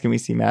mask and we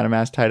see Madam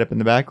Mask tied up in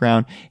the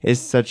background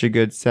is such a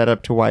good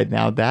setup to why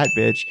now that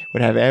bitch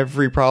would have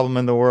every problem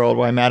in the world.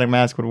 Why Madam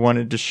Mask would want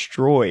to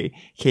destroy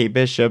Kate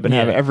Bishop and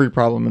have every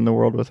problem in the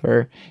world with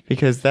her.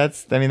 Because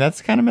that's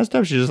kind of messed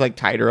up. She just like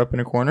tied her up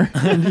in a corner.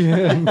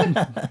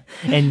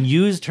 And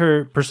used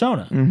her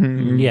persona.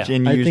 Yeah.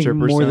 And I used think her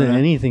more than persona.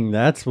 anything,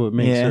 that's what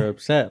makes Yeah. her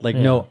upset. Like,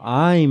 no,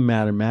 I'm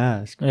Madam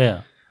Mask.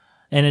 Yeah.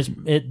 And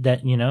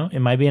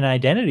it might be an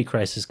identity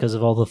crisis because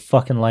of all the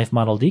fucking life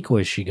model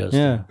decoys she goes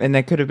Yeah. through. And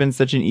that could have been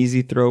such an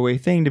easy throwaway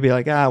thing to be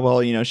like,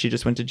 well, she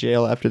just went to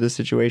jail after this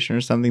situation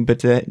or something. But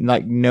to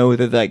like know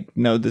that like,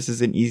 no, this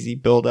is an easy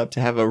build up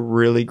to have a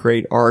really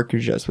great arc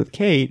just with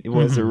Kate. It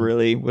was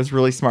was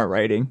really smart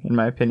writing, in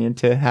my opinion,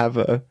 to have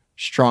a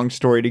strong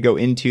story to go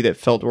into that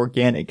felt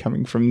organic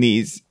coming from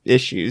these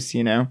issues,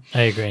 I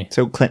agree.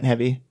 So Clint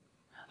heavy.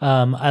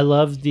 I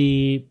love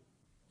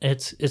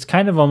it's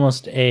kind of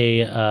almost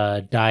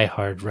a Die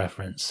Hard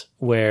reference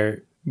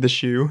where The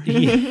shoe.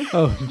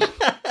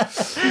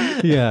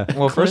 Yeah.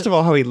 Well, first of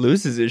all, how he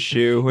loses his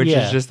shoe, which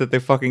Yeah. is just that the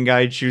fucking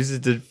guy chooses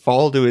to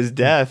fall to his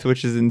death,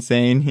 which is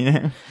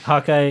insane.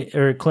 Hawkeye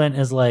or Clint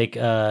is like,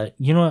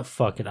 you know what?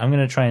 Fuck it. I'm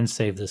going to try and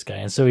save this guy.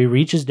 And so he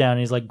reaches down and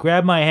he's like,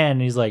 grab my hand.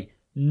 And he's like,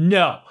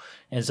 no.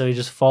 And so he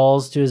just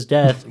falls to his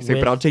death. He's like,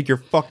 but I'll take your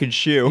fucking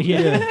shoe.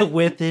 yeah,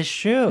 with his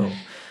shoe.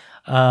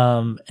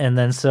 And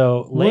then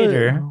so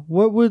later,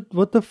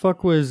 What the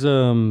fuck was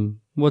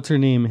what's her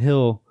name?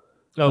 Hill.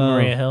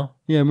 Maria Hill.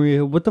 Yeah, Maria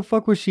Hill. What the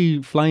fuck was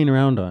she flying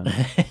around on?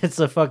 It's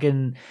a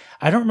fucking,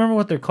 I don't remember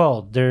what they're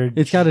called. They're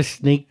It's got a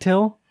snake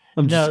tail?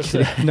 I'm no, just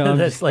kidding. No, I'm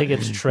that's just, like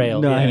its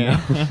trail. no,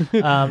 yeah. I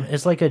know.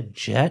 It's like a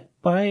jet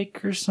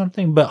bike or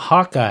something, but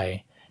Hawkeye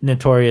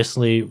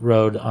notoriously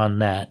rode on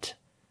that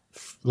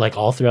like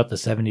all throughout the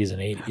 70s and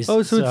 80s.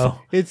 Oh, so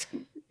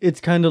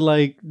it's kind of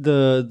like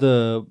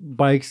the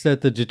bikes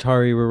that the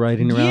Jatari were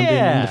riding around in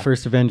Yeah. the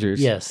first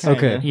Avengers. yes.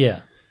 Okay.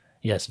 Yeah.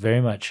 Yes, very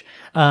much.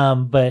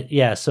 But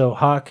yeah, so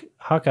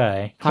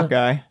Hawkeye.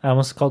 Hawkeye. I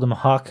almost called him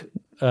Hawk.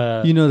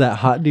 You know that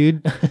hot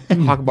dude?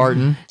 Hawk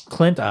Barton.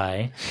 Clint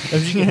Eye.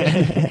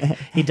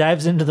 He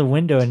dives into the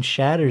window and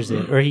shatters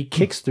it, or he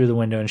kicks through the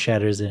window and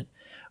shatters it.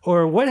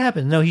 Or what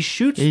happens? No, he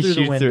shoots He through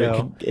the shoots through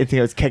window. it. It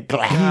goes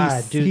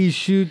glass. God, dude. He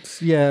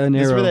shoots, an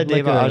That's arrow. where that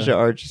Dave like Aja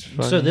arch is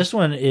fucking. So this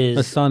one a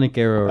is sonic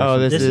arrow. Or Oh,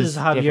 something. this is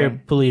Javier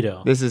different.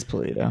 Pulido. This is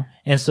Polito.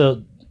 And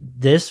so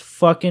this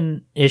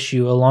fucking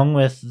issue, along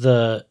with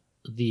the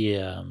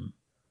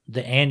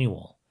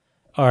annual,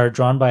 are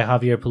drawn by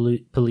Javier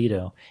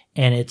Pulido,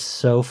 and it's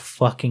so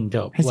fucking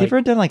dope. Has he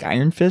ever done like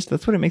Iron Fist?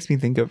 That's what it makes me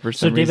think of for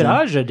so some David reason.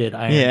 Aja did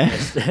Iron Yeah.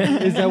 Fist.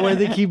 Is that why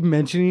they keep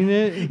mentioning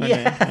it?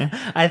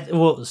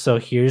 Yeah. So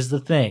here's the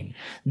thing.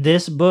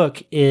 This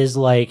book is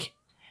like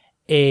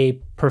a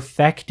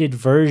perfected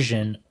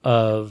version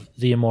of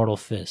the Immortal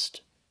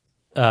Fist.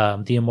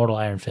 The Immortal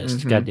Iron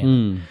Fist.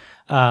 Goddamn.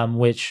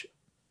 Which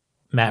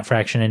Matt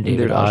Fraction and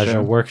David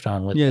Aja worked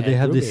on with Yeah, they Ed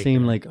have the Brubaker.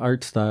 same like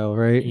art style,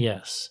 right?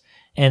 Yes.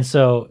 And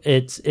so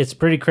it's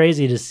pretty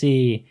crazy to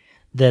see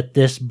that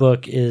this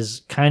book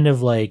is kind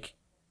of like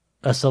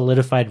a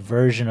solidified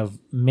version of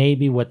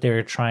maybe what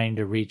they're trying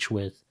to reach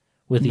with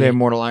The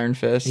Immortal Iron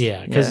Fist.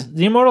 Yeah, because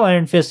the Immortal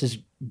Iron Fist is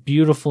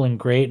beautiful and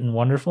great and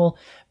wonderful,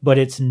 but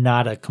it's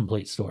not a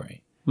complete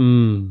story.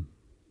 And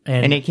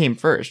it came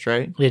first,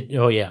 right?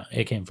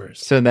 It came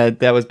first. So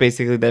that was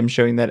basically them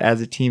showing that as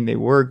a team they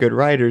were good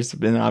writers,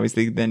 and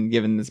obviously then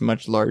given this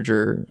much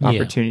larger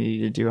opportunity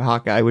to do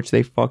Hawkeye, which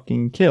they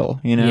fucking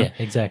kill, you know? Yeah,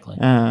 exactly.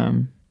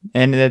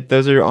 And that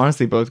those are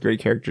honestly both great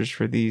characters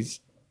for these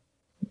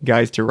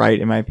guys to write,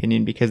 in my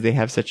opinion, because they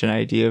have such an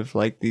idea of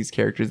like these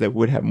characters that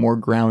would have more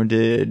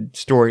grounded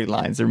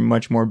storylines. They're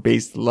much more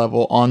base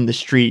level on the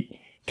street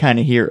kind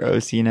of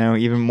heroes, you know,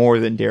 even more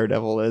than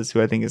Daredevil is,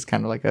 who I think is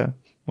kind of like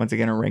once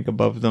again a rank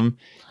above them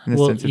in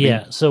the sense of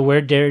being... So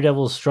where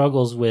Daredevil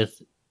struggles with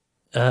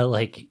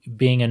like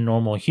being a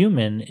normal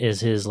human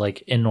is his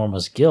like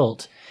enormous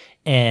guilt,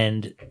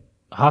 and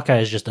Hawkeye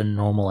is just a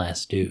normal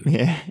ass dude.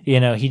 Yeah. You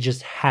know, he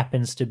just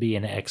happens to be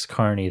an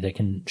ex-carny that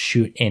can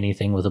shoot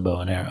anything with a bow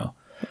and arrow.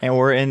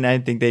 And I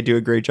think they do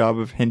a great job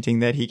of hinting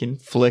that he can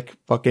flick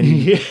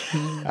fucking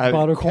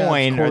a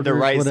coin or the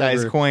right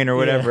size coin or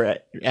whatever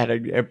at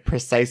a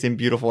precise and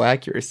beautiful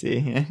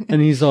accuracy.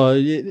 And he's all,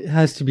 it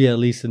has to be at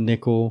least a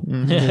nickel.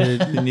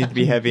 It needs to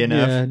be heavy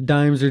enough. Yeah,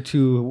 dimes are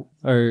too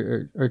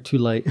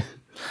light.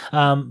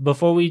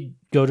 Before we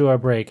go to our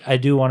break, I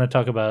do want to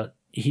talk about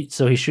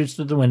so he shoots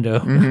through the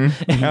window.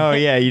 Oh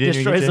yeah, you didn't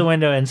destroys the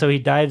window, and so he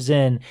dives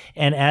in,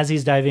 and as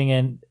he's diving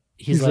in,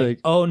 he's like,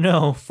 "Oh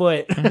no,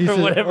 foot,"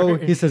 or whatever.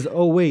 He says,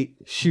 "Oh wait,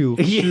 shoe."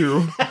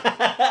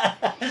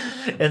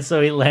 And so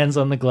he lands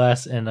on the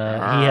glass, and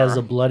he has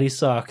a bloody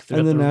sock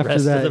throughout the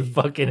rest of the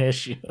fucking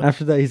issue.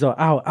 After that, he's all,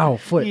 "Ow, ow,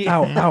 foot,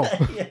 ow, ow."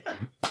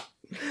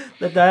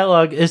 The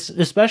dialogue is,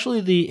 especially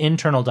the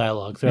internal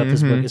dialogue throughout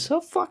this book, is so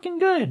fucking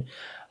good.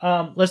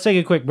 Let's take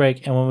a quick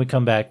break, and when we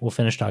come back, we'll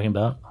finish talking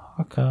about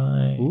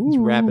Hawkeye. Let's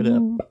wrap it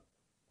up. Wait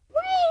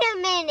a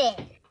minute.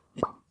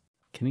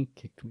 Kenny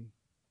kicked me.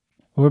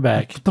 We're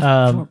back.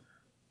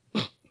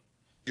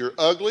 You're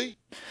ugly.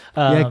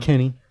 Yeah,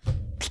 Kenny.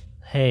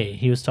 Hey,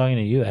 he was talking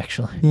to you,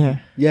 actually.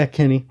 Yeah,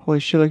 Kenny. Holy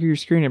shit! Look at your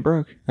screen; it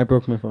broke. I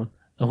broke my phone.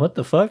 What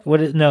the fuck?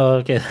 No,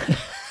 okay.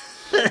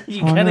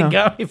 You kind of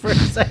got me for a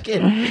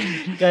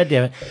second. God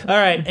damn it. All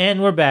right,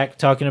 and we're back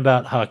talking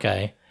about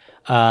Hawkeye.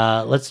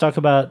 Let's talk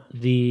about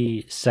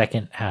the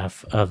second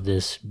half of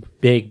this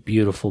big,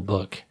 beautiful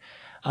book.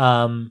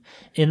 In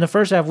the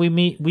first half,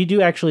 we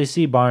do actually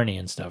see Barney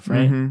and stuff,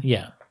 right?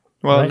 Yeah.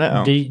 Well, right?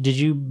 no. Did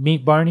you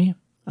meet Barney?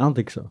 I don't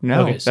think so.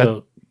 No. Okay,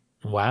 so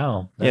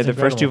wow. Yeah, the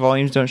first two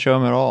volumes don't show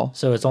him at all.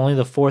 So it's only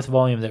the fourth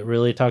volume that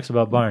really talks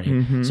about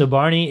Barney. So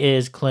Barney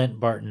is Clint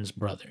Barton's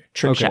brother,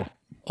 Trickshot.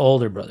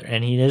 older brother,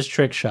 and he is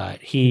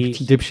Trickshot. He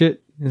Dipshit,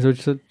 is what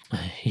you said?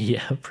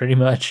 yeah, pretty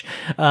much.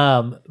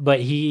 But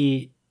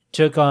he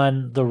took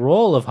on the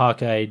role of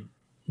Hawkeye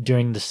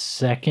during the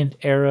second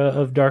era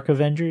of Dark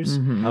Avengers.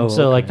 Oh,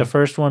 So okay. like the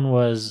first one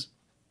was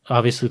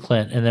obviously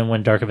Clint, and then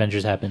when Dark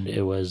Avengers happened,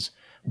 it was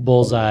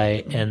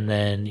Bullseye, and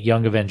then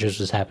Young Avengers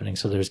was happening,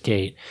 so there's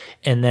Kate,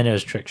 and then it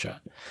was Trickshot.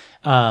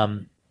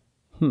 And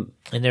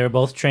they were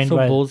both trained So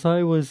by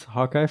Bullseye was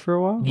Hawkeye for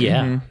a while?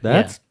 yeah.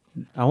 That's,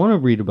 I want to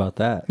read about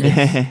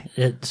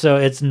that. So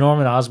it's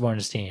Norman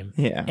Osborn's team.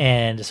 Yeah.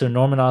 And so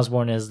Norman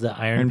Osborn is the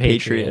Iron Iron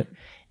Patriot.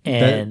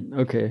 And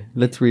Okay,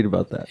 let's read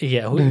about that.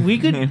 yeah, we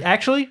could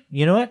actually,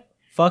 you know what?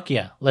 Fuck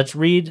yeah. Let's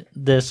read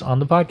this on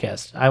the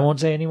podcast. I won't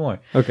say any more.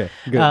 Okay,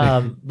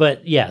 good.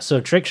 But yeah, so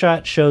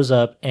Trickshot shows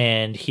up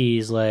and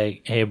he's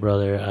like, "Hey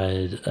brother,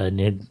 I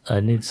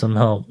need some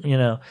help," you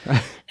know.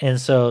 And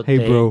so Hey,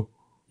 bro.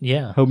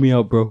 Yeah. Help me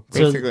out, bro.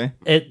 So Basically.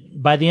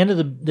 by the end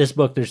of this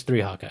book, there's 3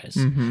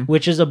 Hawkeyes,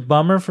 which is a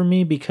bummer for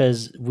me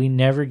because we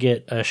never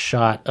get a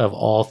shot of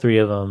all 3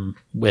 of them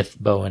with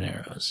bow and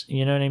arrows.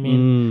 You know what I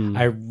mean?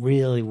 I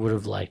really would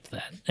have liked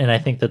that, and I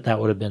think that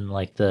would have been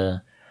like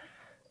the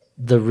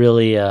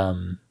really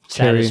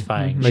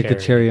satisfying, Like the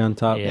cherry on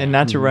top. Yeah. And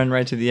not to run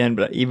right to the end,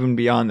 but even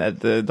beyond that,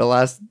 the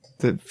last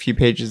few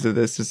pages of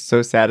this is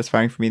so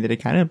satisfying for me that it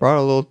kind of brought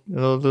a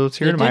little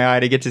tear It to did. my eye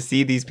to get to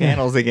see these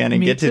panels again and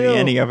Me get to too. the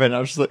ending of it. And I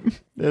was just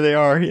like, there they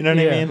are. You know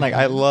what Yeah. I mean? Like,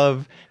 I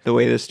love the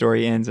way this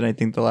story ends, and I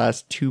think the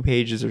last 2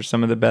 pages are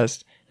some of the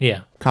best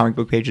Yeah. comic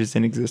book pages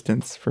in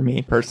existence for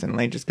me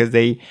personally, just because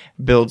they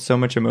build so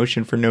much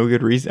emotion for no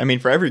good reason. I mean,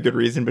 for every good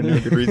reason, but no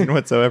good reason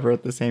whatsoever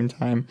at the same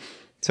time.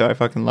 So I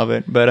fucking love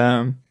it. But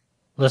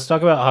Let's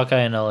talk about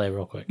Hawkeye in LA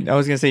real quick. I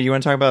was gonna say, you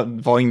want to talk about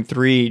volume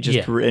 3,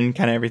 just Yeah. and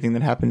kind of everything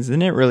that happens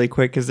in it really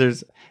quick, because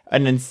there's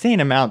an insane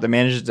amount that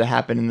manages to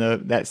happen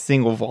in that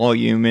single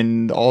volume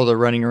and all the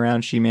running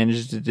around she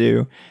manages to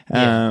do.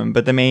 Yeah.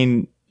 But the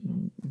main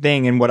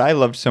thing. And what I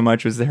loved so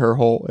much was that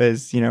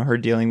her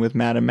dealing with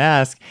Madame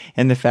Mask,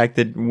 and the fact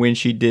that when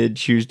she did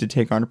choose to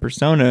take on a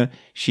persona,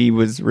 she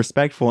was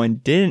respectful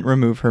and didn't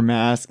remove her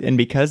mask. And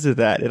because of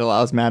that, it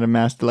allows Madame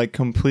Mask to like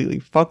completely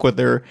fuck with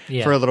her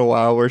for a little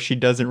while, where she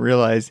doesn't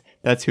realize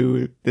that's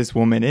who this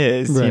woman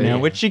is, Right.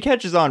 which she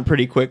catches on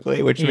pretty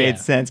quickly, which made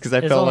sense because I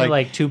It's felt only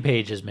like 2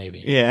 pages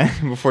maybe. yeah,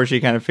 before she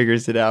kind of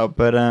figures it out.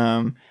 But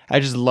I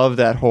just love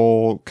that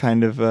whole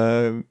kind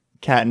of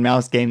cat and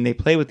mouse game they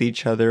play with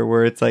each other,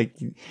 where it's like,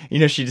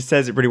 she just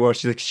says it pretty well.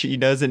 She's like, she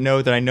doesn't know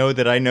that I know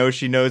that I know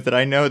she knows that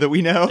I know that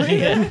we know.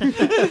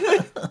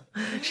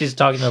 She's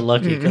talking to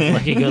Lucky because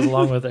Lucky goes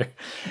along with her.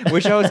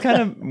 Which I was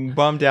kind of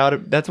bummed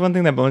out. That's one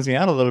thing that bums me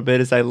out a little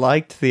bit, is I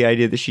liked the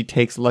idea that she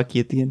takes Lucky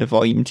at the end of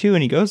volume 2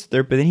 and he goes with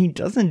her, but then he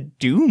doesn't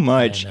do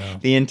much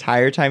the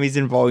entire time he's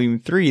in volume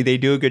 3. They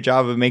do a good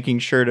job of making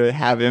sure to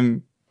have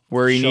him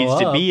where he Show needs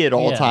to up, be at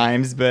all yeah.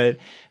 times, but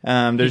He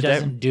there's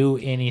doesn't do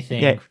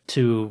anything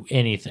to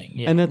anything.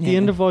 Yeah. And at the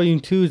end of volume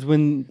 2 is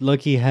when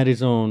Lucky had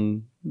his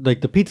own,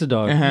 like the pizza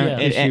dog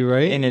issue,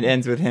 right? And it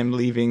ends with him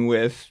leaving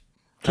with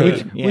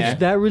which Kate. Yeah.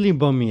 that really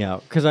bummed me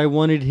out because I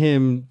wanted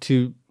him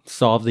to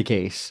solve the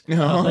case.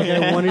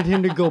 I wanted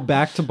him to go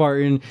back to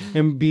Barton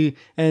and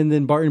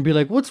then Barton be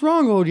like, "What's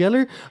wrong, Old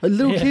Yeller? A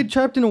little kid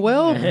trapped in a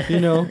well?"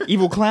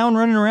 Evil clown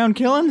running around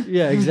killing?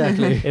 Yeah,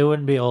 exactly. It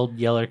wouldn't be Old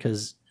Yeller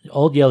because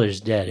Old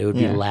Yeller's dead. It would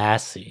be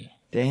Lassie.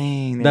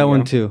 Dang. there That you one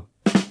go. too.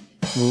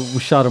 We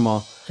shot them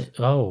all.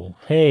 Oh,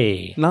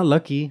 hey. Not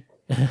Lucky.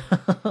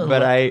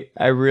 But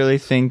I really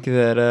think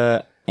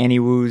that Annie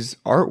Wu's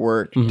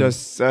artwork does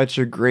such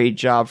a great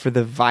job for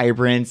the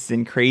vibrance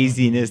and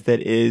craziness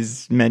that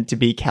is meant to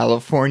be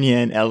California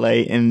and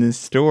LA in this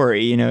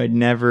story. It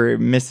never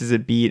misses a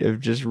beat of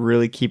just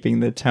really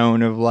keeping the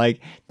tone of like,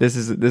 this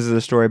is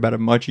a story about a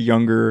much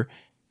younger,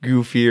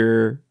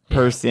 goofier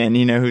person,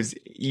 who's,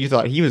 you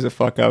thought he was a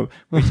fuck up,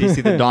 but you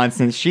see the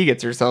nonsense she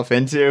gets herself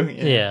into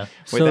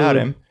without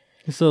him.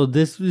 So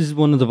this is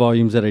one of the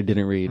volumes that I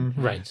didn't read.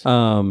 Right.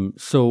 So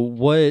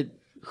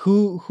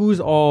who's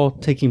all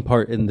taking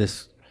part in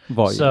this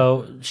volume?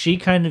 So she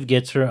kind of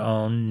gets her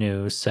own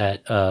new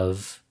set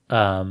of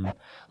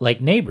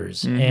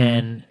neighbors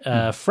and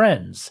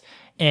friends.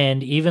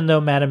 And even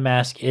though Madame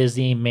Mask is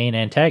the main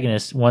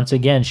antagonist, once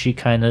again, she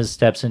kind of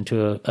steps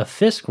into a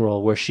Fisk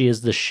role where she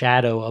is the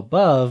shadow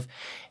above.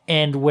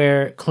 And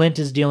where Clint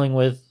is dealing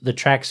with the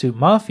tracksuit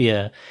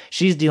mafia,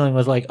 she's dealing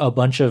with like a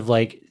bunch of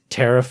like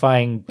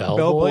terrifying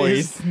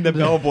bellboys. The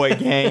bellboy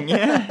gang.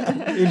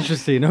 Yeah.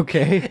 Interesting.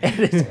 Okay. And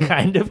it's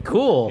kind of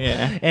cool.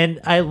 Yeah.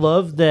 And I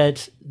love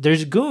that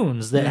there's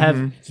goons that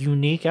have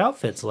unique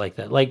outfits like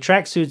that. Like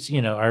tracksuits,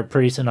 are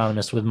pretty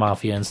synonymous with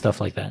mafia and stuff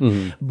like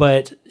that.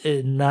 But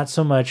not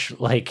so much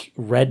like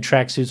red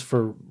tracksuits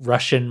for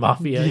Russian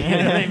mafia. You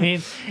know what I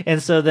mean?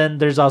 And so then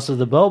there's also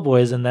the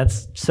bellboys, and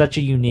that's such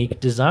a unique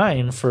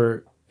design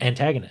for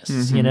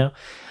antagonists,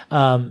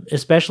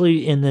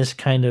 especially in this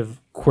kind of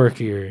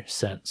quirkier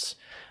sense.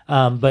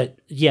 But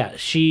yeah,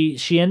 she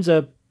ends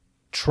up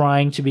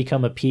trying to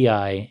become a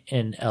PI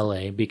in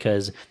LA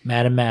because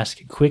Madame Mask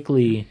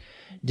quickly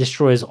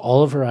destroys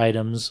all of her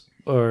items,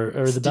 or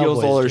the Steals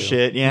bellboys all her do.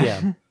 shit,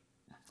 yeah.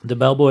 The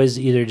bellboys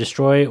either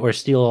destroy or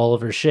steal all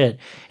of her shit,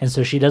 and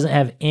so she doesn't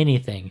have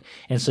anything,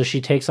 and so she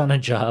takes on a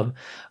job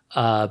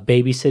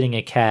babysitting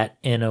a cat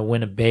in a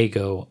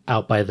Winnebago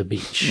out by the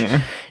beach.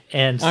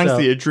 And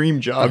Honestly, so, a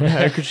dream job.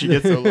 How could she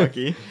get so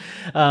lucky?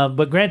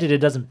 but granted, it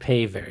doesn't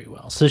pay very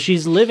well. So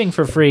she's living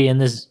for free in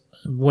this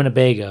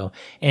Winnebago,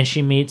 and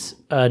she meets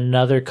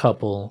another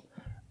couple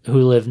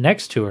who live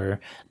next to her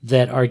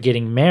that are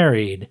getting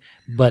married,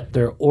 but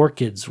their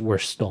orchids were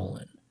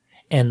stolen.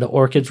 And the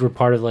orchids were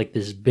part of like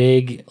this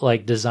big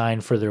like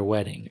design for their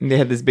wedding. They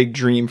had this big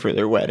dream for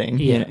their wedding.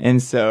 Yeah.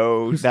 And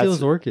so Who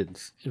steals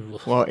orchids?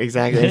 well,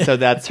 exactly. And so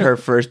that's her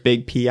first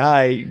big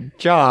PI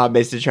job,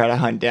 is to try to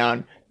hunt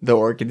down the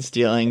orchid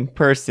stealing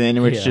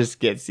person, which just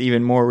gets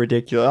even more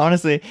ridiculous.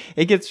 Honestly,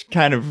 it gets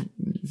kind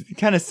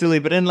of silly,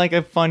 but in like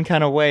a fun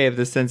kind of way, of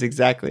the sense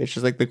exactly. It's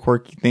just like the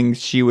quirky things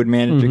she would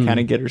manage to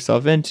kind of get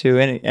herself into.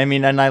 And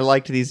and I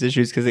liked these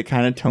issues because it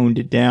kind of toned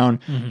it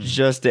down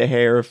just a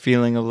hair of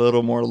feeling a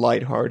little more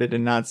lighthearted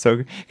and not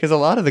so, because a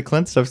lot of the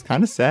Clint stuff's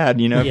kind of sad,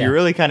 if you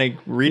really kind of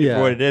read it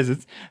for what it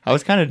is. I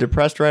was kind of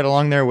depressed right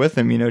along there with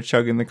him,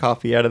 chugging the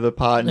coffee out of the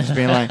pot and just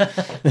being like,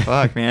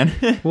 fuck, man.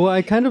 Well,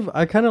 I kind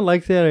of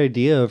like that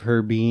idea of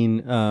her being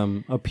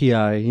a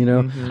PI.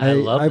 I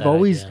love I've that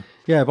always idea.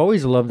 Yeah, I've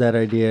always loved that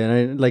idea,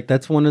 and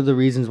that's one of the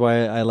reasons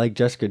why I like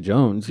Jessica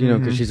Jones.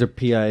 Because she's a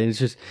PI. And it's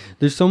just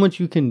there's so much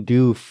you can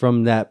do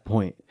from that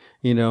point.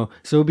 So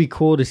it'd be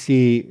cool to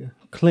see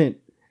Clint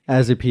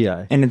as a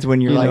PI. And it's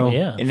when you're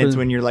know,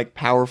 when you're like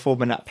powerful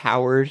but not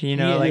powered,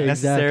 necessarily.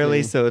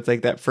 exactly. So it's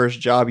like that first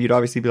job, you'd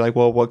obviously be like,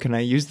 well, what can I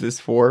use this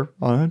for?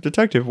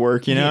 Detective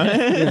work,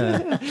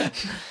 Yeah.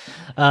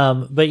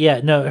 But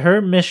yeah, no,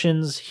 her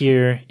missions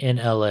here in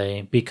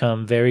LA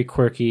become very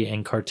quirky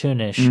and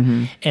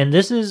cartoonish. And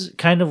this is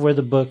kind of where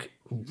the book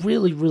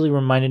really, really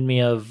reminded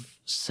me of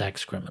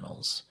Sex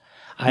Criminals.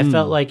 I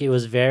felt like it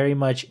was very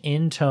much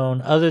in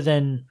tone, other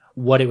than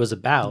what it was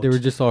about. They were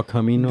just all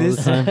coming all the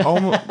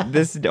time.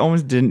 This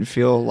almost didn't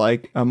feel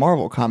like a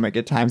Marvel comic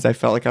at times. I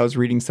felt like I was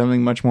reading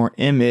something much more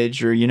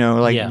Image, or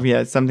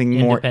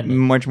something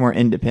much more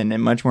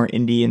independent, much more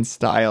indie in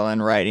style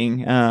and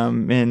writing,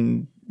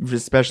 and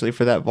especially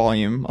for that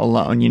volume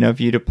alone. If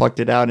you'd have plucked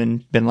it out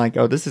and been like,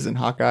 oh, this isn't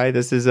Hawkeye,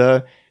 this is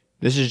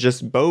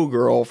just Bow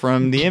Girl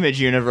from the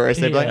Image universe,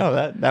 they'd be like,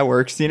 oh, that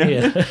works,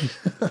 Yeah.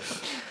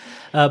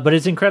 But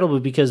it's incredible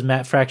because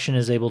Matt Fraction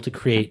is able to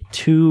create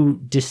two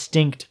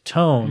distinct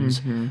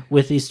tones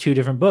with these two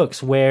different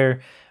books,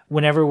 where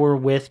whenever we're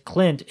with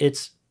Clint,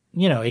 it's,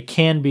 it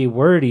can be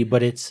wordy,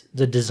 but it's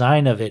the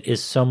design of it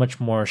is so much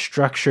more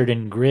structured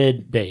and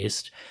grid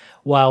based.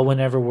 While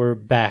whenever we're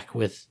back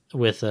with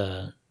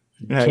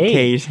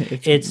Kate,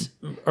 it's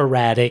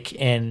erratic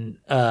and,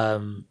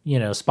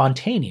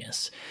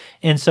 spontaneous.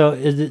 And so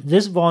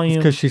this volume,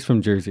 Because she's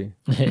from Jersey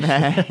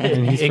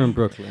and he's from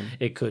Brooklyn.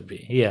 it could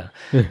be, yeah.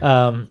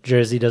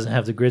 Jersey doesn't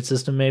have the grid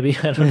system, maybe.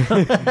 I don't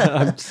know.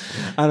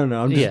 I don't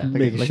know. I'm just Yeah.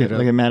 making shit up.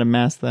 Look at Madame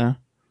Mask, though.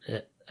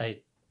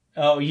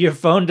 Your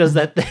phone does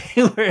that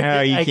thing where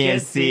Oh, you I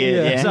can't see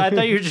it, yeah. So I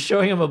thought you were just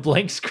showing him a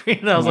blank screen.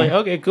 And I was like,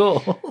 okay,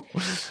 cool.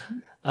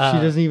 She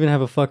doesn't even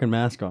have a fucking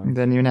mask on.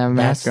 Doesn't even have a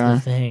That's mask the on.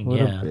 thing. What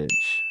Yeah. a bitch.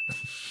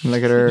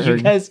 Look at her. You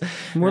guys,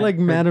 More like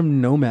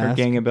Madame No her Mask.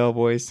 gang of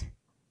bellboys.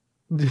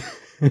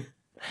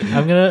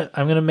 I'm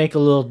gonna make a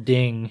little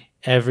ding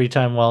every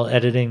time while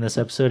editing this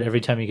episode.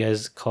 Every time you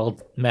guys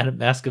called Madame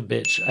Mask a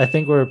bitch, I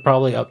think we're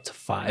probably up to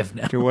 5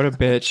 now. Dude, what a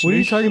bitch. What are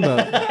you talking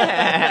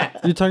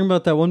about? You're talking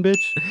about that one bitch?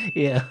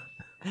 Yeah.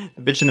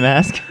 The bitch in the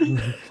mask?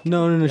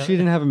 No. She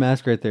didn't have a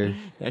mask right there.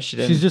 Yeah, she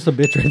did. She's just a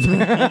bitch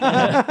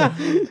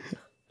right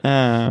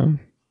there.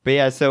 But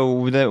yeah,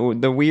 so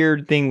the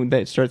weird thing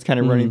that starts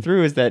kind of running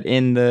through is that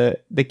in the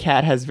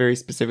cat has very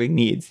specific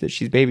needs that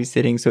she's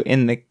babysitting. So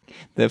in the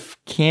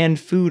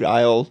canned food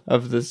aisle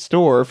of the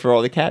store for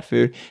all the cat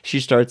food, she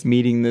starts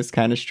meeting this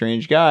kind of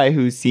strange guy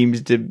who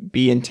seems to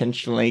be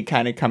intentionally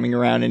kind of coming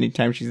around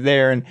anytime she's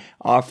there and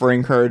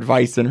offering her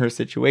advice in her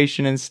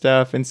situation and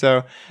stuff. And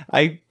so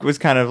I was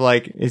kind of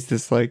like, is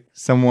this like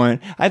someone?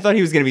 I thought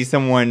he was going to be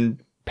someone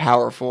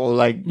powerful,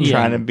 like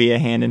trying to be a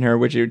hand in her,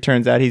 which it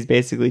turns out he's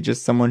basically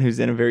just someone who's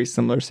in a very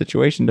similar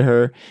situation to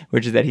her,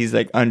 which is that he's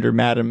like under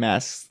Madame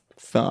Mask's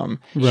thumb.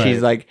 Right.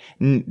 She's like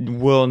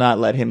will not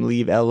let him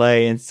leave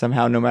LA, and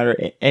somehow no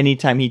matter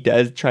anytime he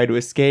does try to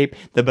escape,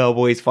 the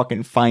bellboys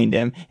fucking find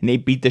him and they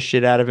beat the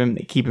shit out of him.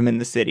 They keep him in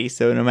the city,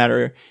 so no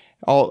matter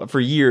for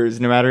years,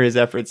 no matter his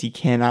efforts, he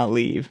cannot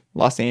leave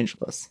Los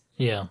Angeles.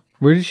 Yeah.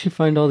 Where did she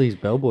find all these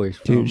bellboys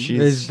from?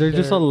 Dude, Is there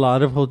just a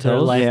lot of They're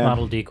hotels? life Yeah.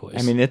 model decoys.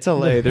 I mean, it's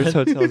LA. There's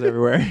hotels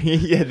everywhere.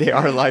 Yeah, they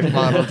are life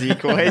model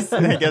decoys.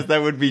 I guess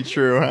that would be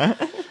true, huh?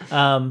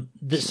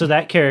 so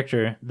that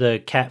character,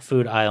 the cat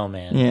food aisle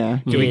man. Yeah.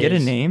 Do we get a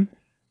is- name?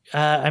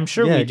 I'm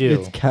sure Yeah, we do.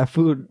 It's cat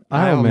food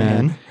aisle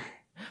man.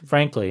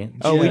 Frankly.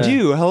 Oh, we Yeah.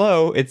 do.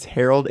 Hello, it's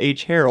Harold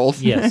H. Harold.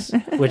 Yes,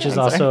 which is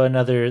also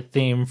another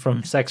theme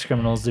from Sex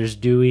Criminals. There's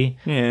Dewey.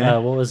 Yeah.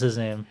 What was his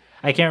name?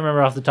 I can't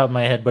remember off the top of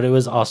my head, but it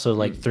was also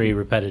like 3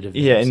 repetitive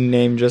names. Yeah, and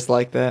named just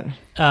like that.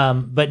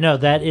 But no,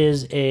 that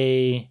is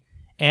a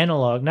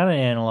analog, not an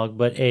analog,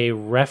 but a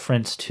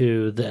reference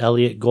to the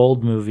Elliot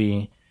Gould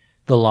movie,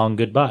 The Long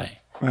Goodbye.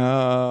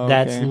 Oh,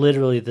 That's okay.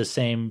 literally the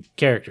same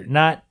character.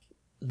 Not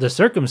the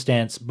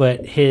circumstance,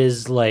 but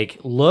his like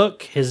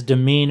look, his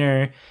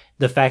demeanor,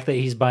 the fact that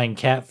he's buying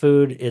cat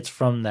food, it's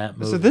from that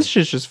movie. So this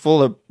shit's just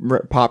full of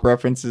pop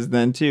references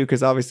then too,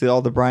 because obviously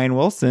all the Brian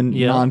Wilson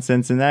Yeah.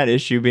 nonsense in that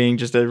issue being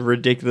just a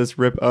ridiculous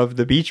rip of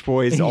the Beach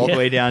Boys all the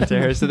way down to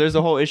her. So there's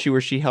a whole issue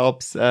where she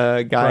helps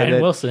a guy Brian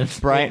that Wilson.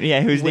 Brian,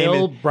 yeah, whose Will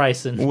name is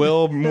Bryson.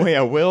 Will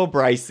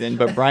Bryson,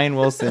 but Brian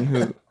Wilson,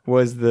 who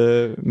was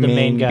the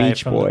main guy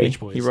Beach from the Boy. Beach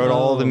Boys. He wrote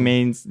all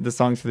the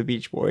songs for the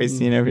Beach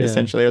Boys. You know,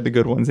 essentially are the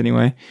good ones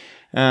anyway.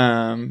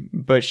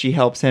 But she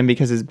helps him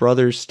because his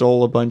brother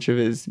stole a bunch of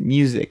his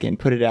music and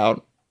put it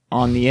out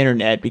on the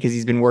internet because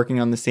he's been working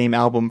on the same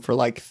album for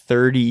like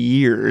 30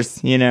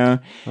 years, you know?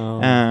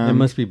 It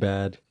must be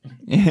bad.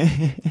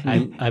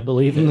 I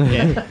believe it.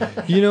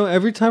 Yeah. You know,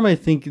 every time I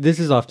think, this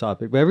is off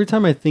topic, but every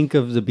time I think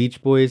of the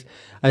Beach Boys,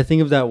 I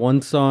think of that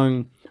one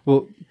song.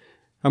 Well,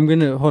 I'm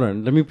gonna hold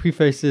on. Let me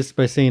preface this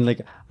by saying,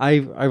 like,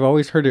 I've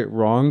always heard it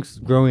wrong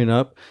growing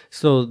up,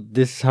 so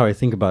this is how I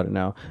think about it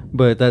now.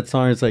 But that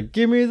song is like,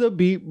 "Give me the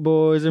Beach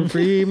Boys and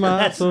free my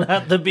That's soul."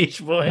 not the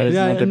Beach Boys. That is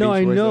Yeah, not the no,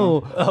 Beach I Boys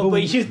know. song. Oh,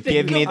 but you think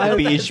Give me the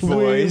Beach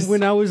Boys.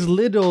 When I was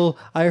little,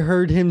 I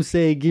heard him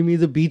say, "Give me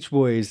the Beach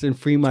Boys and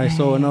free my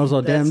soul," and I was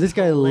like, "Damn, That's this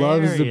guy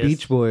loves the hilarious.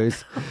 Beach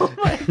Boys." Oh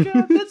my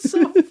god, that's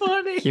so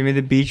funny. Give me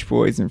the Beach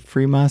Boys and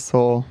free my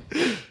soul.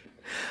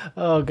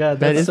 Oh god,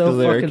 That that's is so the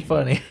lyric. fucking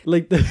funny.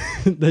 Like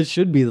that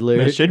should be the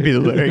lyric. That should be the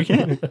lyric.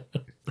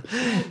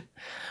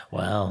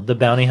 Wow, the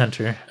bounty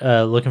hunter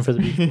looking for the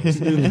Beach Boys.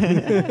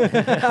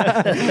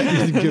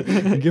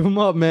 give them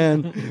up,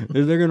 man.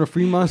 They're gonna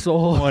free my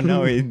soul. Oh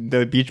no,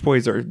 the Beach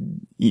Boys are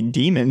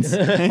demons.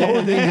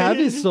 Oh, they have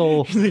his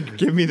soul.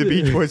 Give me the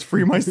Beach Boys,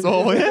 free my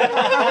soul.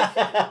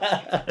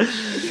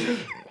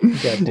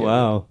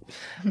 Wow.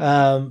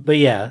 But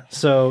yeah,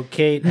 so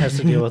Kate has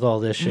to deal with all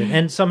this shit,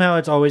 and somehow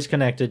it's always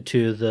connected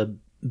to the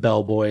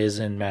Bellboys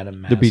and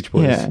Madame Mask. The Beach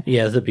Boys. Yeah.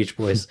 Yeah, the Beach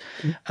Boys.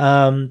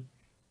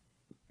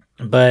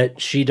 But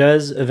she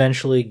does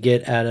eventually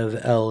get out of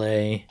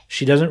LA.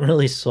 She doesn't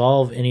really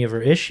solve any of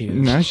her issues.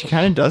 No, she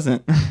kind of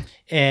doesn't.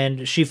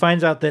 And she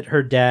finds out that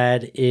her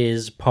dad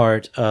is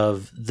part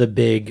of the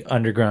big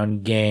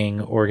underground gang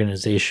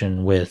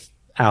organization with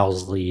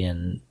Owlsley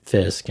and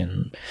Fisk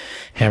and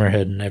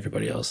Hammerhead and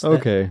everybody else.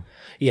 Okay.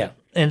 Yeah.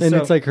 And And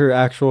so it's like her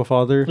actual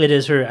father. it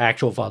is her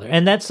actual father.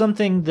 And that's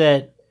something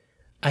that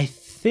I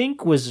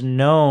think was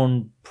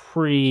known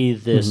pre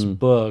this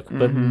book,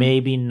 but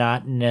maybe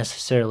not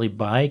necessarily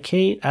by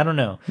Kate. I don't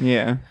know.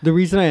 Yeah. The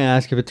reason I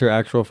ask if it's her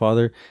actual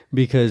father,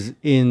 because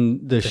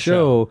in the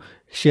show,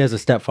 she has a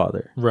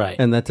stepfather. Right.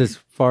 And that's as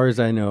far as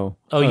I know.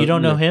 Oh, you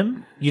don't know yeah.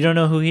 him? You don't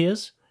know who he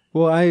is?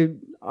 Well,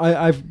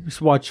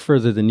 I've watched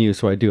further than you,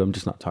 so I do. I'm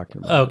just not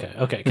talking about it.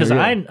 Okay. Because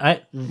Yeah.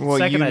 Well,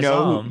 second you I know,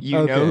 saw him. you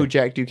know Okay. who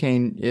Jack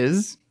Duquesne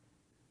is.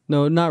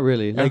 No, not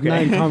really. Like,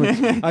 not in comics.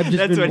 I've just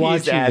That's been what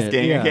watching he's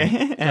asking. it. Yeah.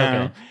 Okay.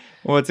 Okay.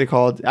 What's it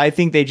called? I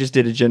think they just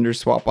did a gender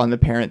swap on the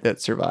parent that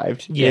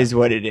survived. Yeah. Is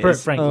what it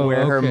is. Frank. Oh,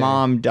 where her okay.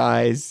 mom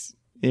dies,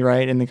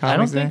 right in the comics. I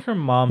don't think there? her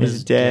mom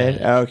is dead.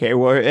 Okay.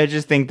 Well, I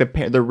just think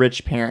the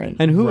rich parent.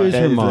 And who is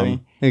that her the-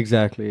 mom?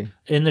 Exactly.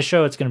 In the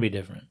show, it's going to be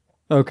different.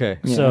 Okay.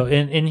 So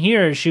in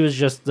here, she was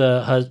just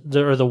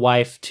the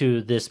wife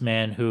to this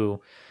man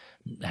who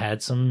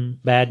had some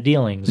bad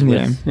dealings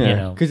with, you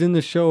know. Because in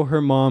the show,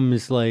 her mom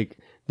is like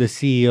the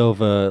CEO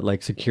of a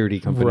like security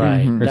company.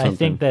 Right. Or I something.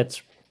 think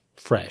that's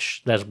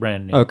fresh. That's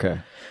brand new. Okay.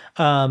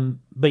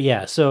 But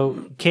yeah,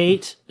 so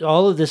Kate,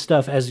 all of this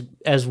stuff,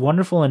 as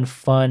wonderful and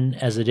fun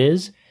as it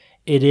is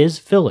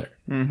filler.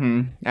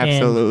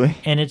 Absolutely.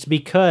 And it's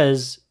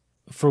because,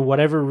 for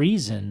whatever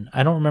reason,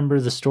 I don't remember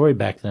the story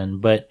back then,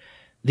 but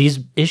these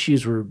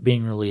issues were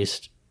being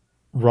released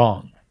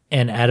wrong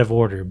and out of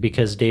order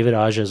because David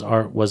Aja's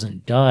art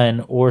wasn't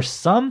done or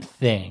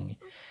something.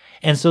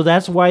 And so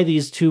that's why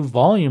these two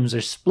volumes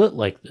are split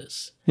like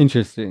this.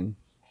 Interesting.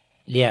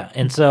 Yeah,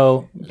 and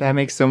so That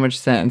makes so much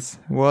sense.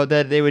 Well,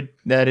 that they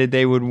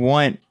would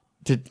want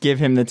to give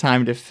him the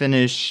time to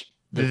finish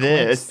The Clint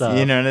this. stuff,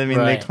 You know what I mean?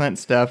 right. The Clint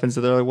stuff, and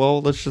so they're like,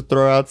 well, let's just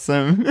throw out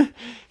some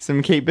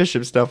Kate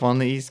Bishop stuff on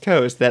the East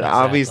Coast. That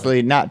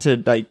obviously not to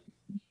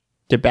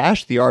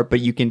bash the art, but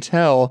you can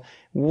tell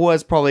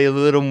was probably a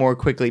little more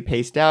quickly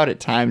paced out at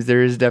times.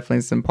 There is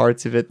definitely some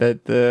parts of it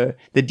that the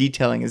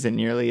detailing isn't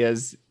nearly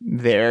as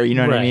there. You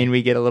know what I Right. mean?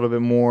 We get a little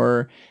bit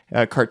more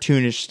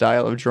cartoonish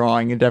style of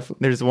drawing. And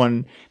there's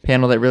one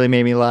panel that really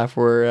made me laugh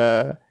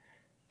where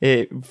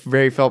it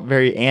felt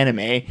very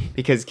anime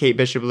because Kate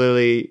Bishop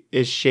literally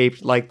is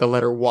shaped like the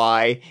letter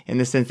Y in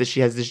the sense that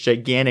she has this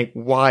gigantic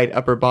wide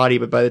upper body,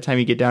 but by the time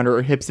you get down to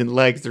her hips and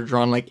legs, they're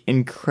drawn like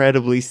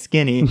incredibly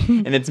skinny.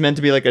 And it's meant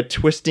to be like a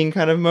twisting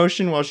kind of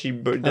motion while she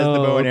does the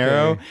bow and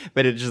arrow,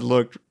 but it just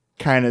looked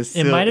kind of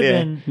silly. it might have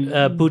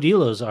been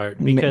Budilo's art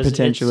because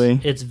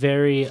potentially. it's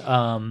very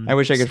I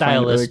wish I could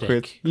find it really stylistic.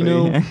 quick. You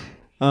know,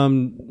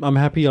 I'm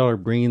happy y'all are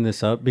bringing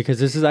this up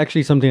because this is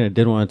actually something I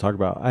did want to talk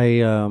about.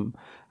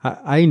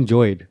 I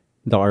enjoyed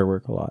the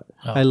artwork a lot.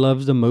 I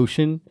love the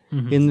motion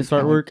in this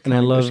artwork, and I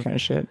love kind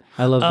of shit.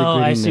 the Oh,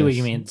 I see what grittiness.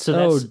 you mean. So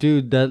oh, that's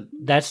dude,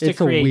 that's to it's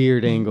create a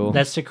weird angle.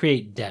 That's to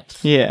create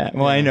depth. Yeah,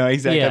 well, I know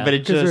exactly, Yeah. but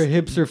it because her just.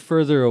 hips are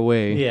further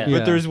away. Yeah.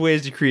 But there's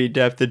ways to create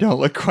depth that don't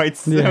look quite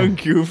so Yeah.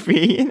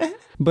 goofy.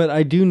 But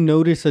I do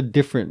notice a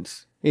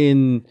difference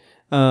in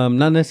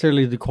not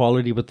necessarily the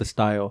quality, but the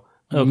style.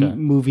 Okay.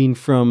 Moving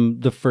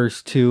from the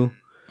first two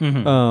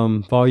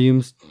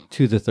volumes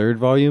to the third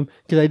volume,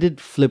 because I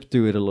did flip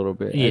through it a little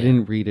bit. Yeah. I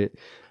didn't read it,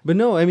 but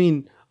no, I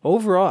mean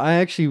overall, I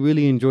actually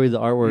really enjoyed the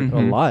artwork a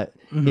lot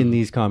in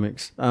these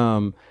comics.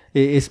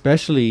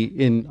 Especially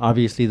in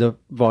obviously the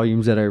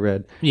volumes that I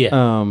read.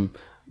 Yeah.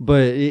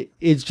 But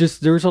it's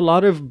just there's a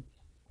lot of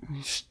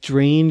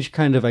strange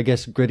kind of, I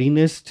guess,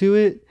 grittiness to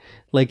it.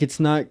 Like it's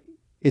not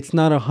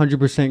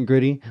 100%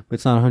 gritty, but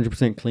it's not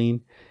 100%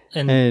 clean.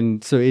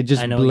 And so it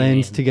just I know what you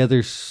blends mean.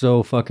 together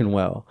so fucking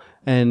well.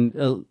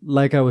 And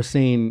like I was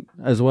saying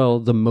as well,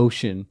 the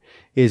motion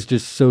is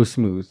just so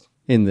smooth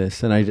in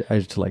this, and I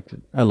just liked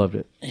it. I loved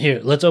it.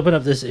 Here, let's open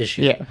up this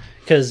issue. Yeah.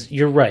 Because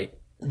you're right.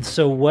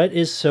 So what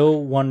is so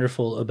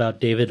wonderful about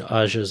David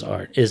Aja's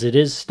art is it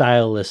is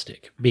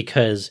stylistic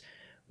because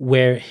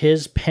where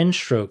his pen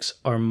strokes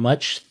are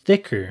much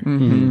thicker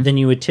than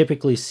you would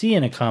typically see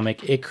in a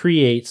comic, it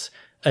creates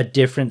a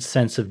different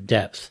sense of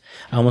depth.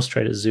 I almost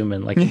try to zoom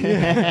in like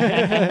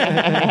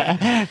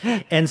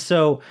and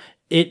so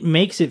it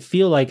makes it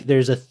feel like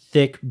there's a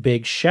thick,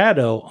 big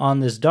shadow on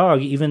this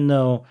dog, even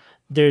though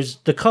there's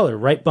the color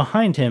right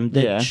behind him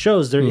that Yeah.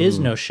 shows there is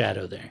no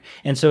shadow there.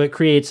 And so it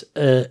creates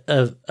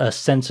a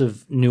sense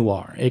of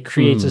noir. It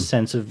creates a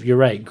sense of, you're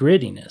right,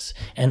 grittiness.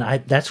 And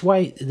that's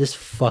why this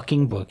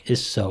fucking book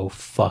is so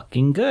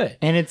fucking good.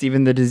 And it's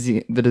even the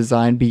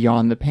design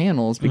beyond the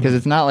panels, because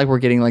it's not like we're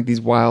getting like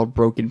these wild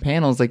broken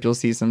panels like you'll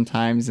see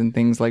sometimes in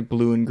things like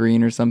blue and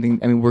green or something.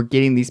 I mean, we're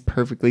getting these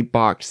perfectly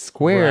boxed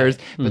squares,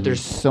 but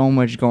there's so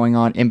much going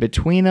on in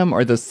between them,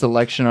 or the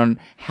selection on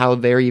how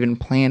they're even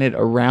planted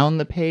around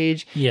the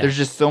page. Yeah. There's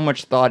just so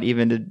much thought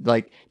even to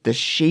like the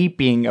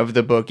shaping of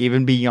the book,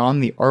 even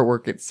beyond the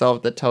artwork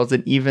itself, that tells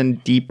an even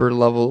deeper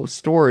level of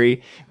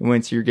story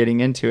once you're getting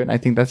into it. And I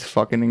think that's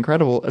fucking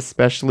incredible,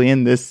 especially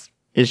in this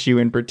issue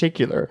in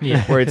particular,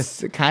 where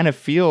it kind of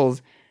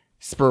feels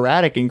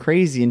sporadic and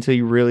crazy until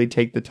you really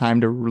take the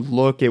time to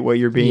look at what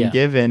you're being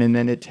given, and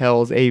then it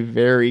tells a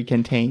very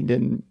contained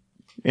and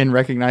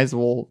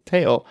recognizable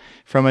tale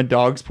from a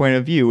dog's point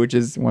of view, which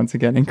is once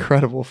again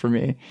incredible for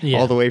me.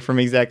 All the way from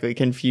exactly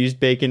confused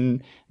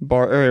Bartons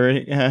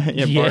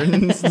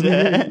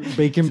to,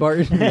 Bacon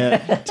Barton.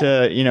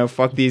 to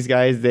fuck these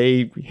guys,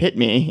 they hit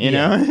me, you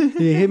know.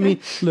 They hit me.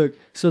 Look,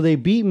 so they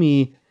beat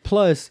me.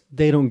 Plus,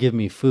 they don't give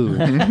me food.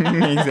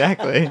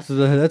 Exactly. So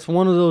that's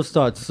one of those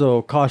thoughts.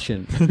 So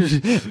caution.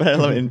 But I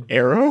love an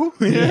arrow.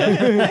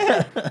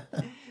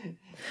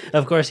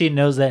 Of course, he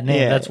knows that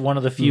name. Yeah. That's one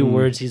of the few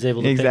words he's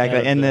able to Exactly.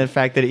 pick out. And the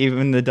fact that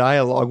even the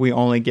dialogue, we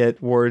only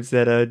get words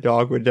that a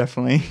dog would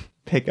definitely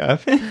pick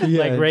up.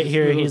 like right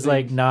here, he's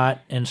like not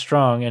and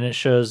strong, and it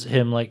shows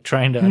him like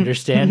trying to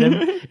understand him,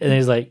 and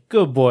he's like,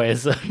 "Good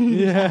boys."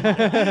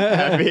 Happy.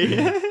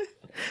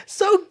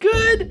 So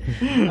good.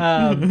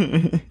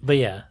 But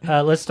yeah,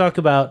 let's talk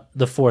about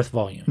the fourth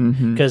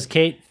volume, because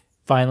Kate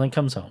finally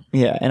comes home.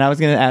 Yeah, and I was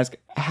going to ask,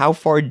 how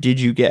far did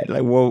you get?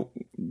 Like, what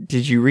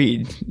did you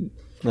read?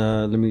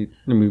 Let me.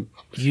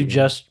 You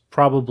just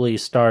probably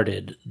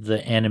started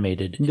the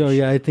animated. No,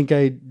 yeah, I think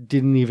I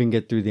didn't even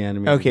get through the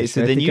anime. Okay,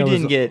 so then you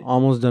didn't get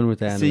almost done with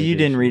the anime. So you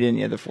didn't read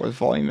any of the fourth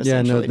volume,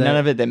 essentially. None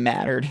of it that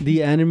mattered.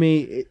 The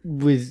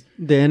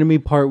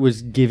anime part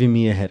was giving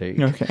me a headache.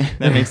 Okay,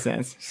 that makes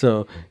sense.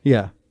 So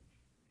yeah.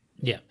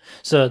 Yeah.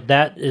 So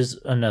that is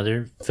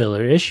another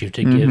filler issue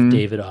to give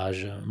David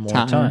Aja more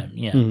time.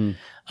 Yeah.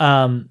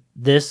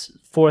 This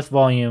fourth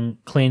volume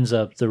cleans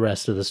up the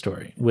rest of the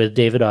story with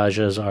David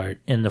Aja's art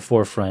in the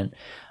forefront.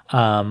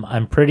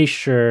 I'm pretty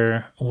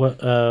sure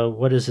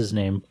what is his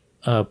name?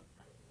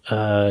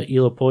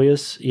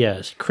 Eliopoios?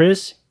 Yes.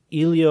 Chris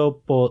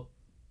Eliopoilos.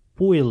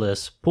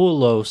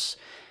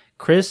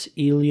 Chris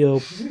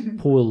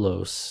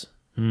Eliopoilos.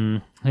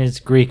 It's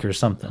Greek or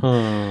something.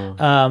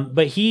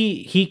 But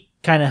he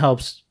kind of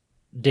helps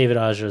David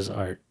Aja's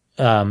art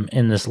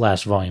in this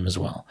last volume as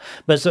well.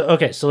 But so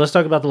let's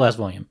talk about the last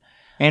volume.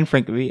 And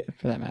Francavilla,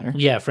 for that matter.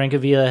 Yeah,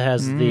 Francavilla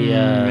has the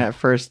that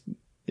first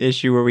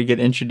issue where we get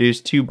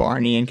introduced to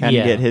Barney and kind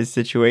of get his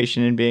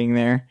situation and being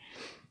there.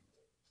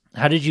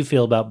 How did you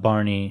feel about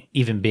Barney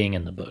even being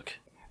in the book?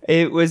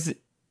 It was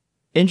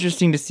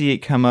interesting to see it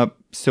come up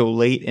so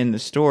late in the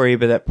story,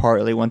 but that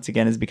partly, once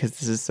again, is because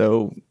this is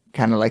so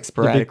kind of like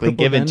sporadically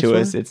given to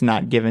us. It's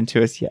not given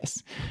to us,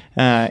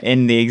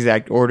 in the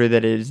exact order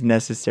that it is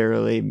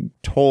necessarily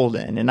told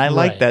in. And I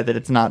like that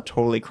it's not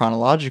totally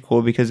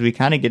chronological, because we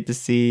kind of get to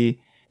see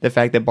the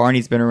fact that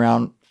Barney's been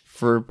around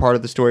for part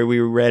of the story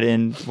we read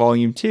in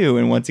volume 2.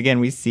 And once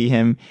again, we see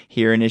him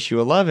here in issue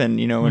 11,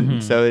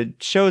 and so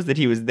it shows that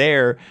he was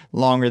there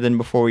longer than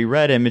before we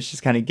read him. It's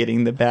just kind of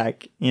getting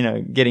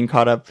getting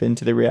caught up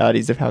into the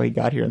realities of how he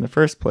got here in the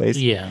first place.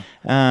 Yeah.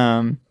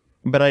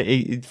 But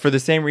for the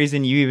same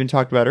reason you even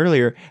talked about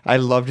earlier, I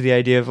loved the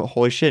idea of,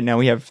 holy shit, now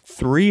we have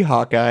 3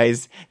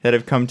 Hawkeyes that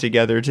have come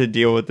together to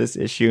deal with this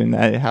issue, and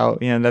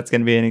that's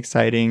going to be an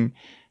exciting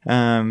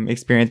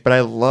experience. But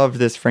I loved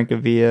this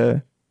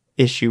Francavilla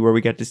issue where we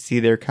got to see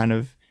their kind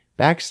of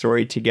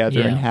backstory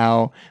together and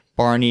how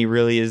Barney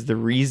really is the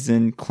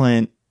reason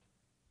Clint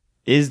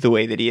is the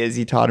way that he is.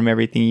 He taught him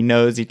everything he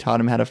knows. He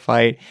taught him how to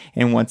fight.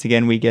 And once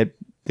again, we get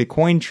the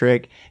coin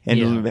trick,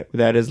 and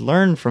that is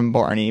learned from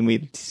Barney. And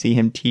we see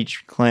him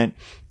teach Clint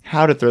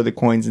how to throw the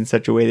coins in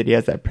such a way that he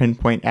has that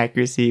pinpoint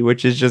accuracy,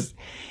 which is just,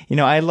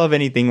 I love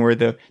anything where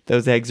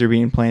those eggs are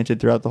being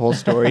planted throughout the whole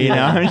story,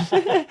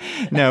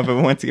 No,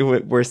 but once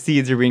where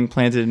seeds are being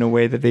planted in a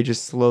way that they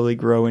just slowly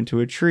grow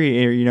into a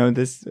tree, or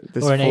this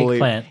or an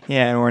eggplant.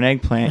 Yeah, or an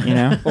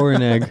eggplant, or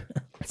an egg.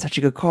 Such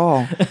a good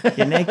call.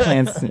 Getting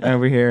eggplants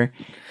over here.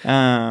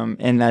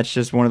 And that's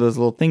just one of those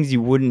little things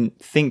you wouldn't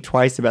think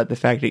twice about, the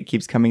fact that it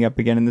keeps coming up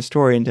again in the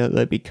story until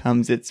it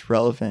becomes its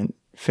relevant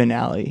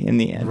finale in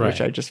the end, which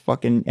I just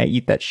I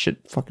eat that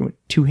shit fucking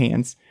with 2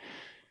 hands.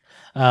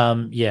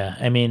 Yeah,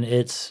 I mean,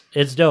 it's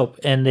dope,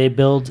 and they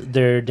build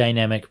their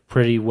dynamic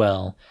pretty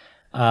well.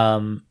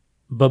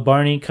 But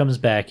Barney comes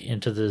back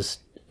into this,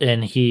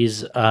 and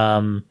he's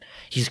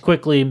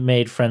quickly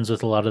made friends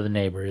with a lot of the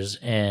neighbors,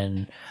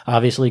 and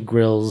obviously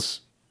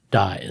Grills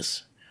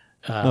dies.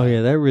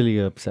 That really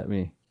upset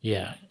me.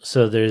 Yeah,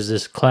 so there's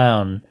this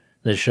clown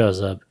that shows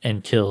up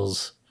and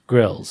kills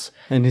grills.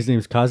 And his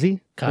name's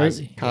Kazi?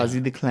 Kazi. Kazi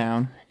the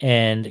clown.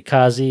 And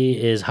Kazi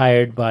is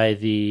hired by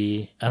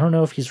I don't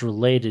know if he's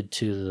related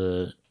to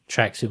the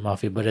Tracksuit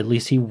Mafia, but at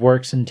least he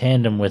works in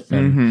tandem with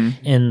them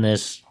in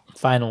this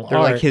final They're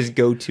arc. like his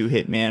go-to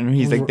hitman.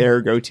 He's like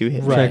their go-to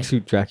hitman. Right.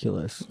 Tracksuit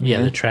Draculas.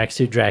 Yeah, the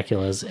Tracksuit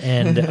Draculas.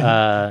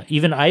 And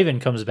even Ivan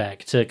comes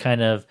back to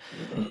kind of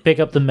pick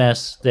up the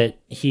mess that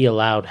he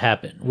allowed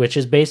happen, which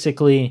is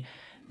basically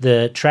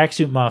the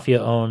Tracksuit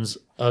Mafia owns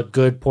a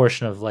good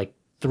portion of like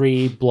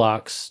 3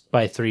 blocks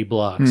by 3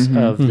 blocks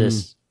of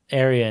this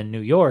area in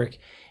New York.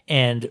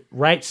 And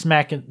right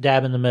smack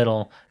dab in the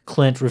middle,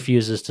 Clint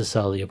refuses to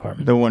sell the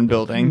apartment. The one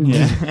building.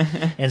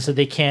 Yeah. And so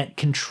they can't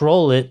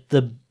control it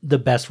the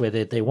best way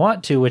that they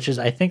want to, which is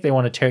I think they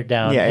want to tear it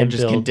down Yeah, and and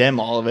just build, condemn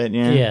all of it.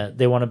 Yeah. yeah,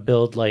 they want to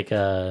build like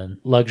a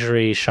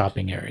luxury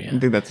shopping area, I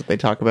think that's what they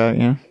talk about.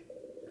 Yeah.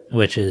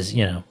 which is,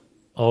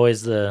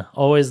 always the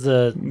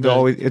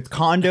It's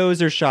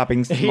condos or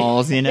shopping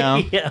malls, you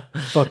know? yeah,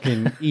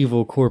 Fucking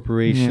evil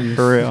corporations.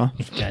 For real.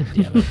 God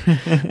damn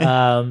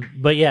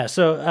it. But yeah,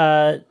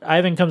 so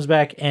Ivan comes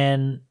back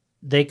and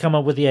they come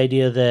up with the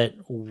idea that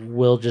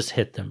we'll just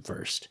hit them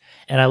first.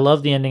 And I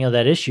love the ending of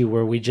that issue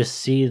where we just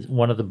see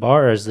one of the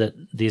bars that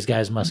these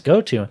guys must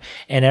go to,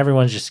 and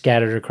everyone's just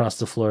scattered across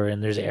the floor,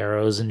 and there's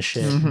arrows and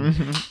shit.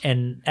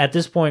 And at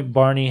this point,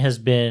 Barney has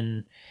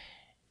been,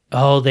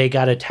 they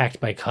got attacked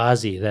by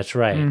Kazi. That's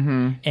right.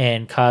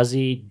 And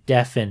Kazi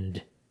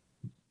deafened.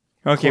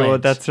 Okay, well,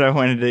 Clint. that's what I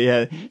wanted to,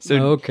 yeah. So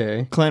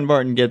Okay. Clint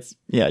Barton gets,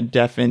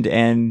 deafened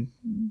and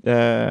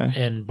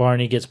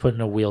Barney gets put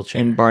in a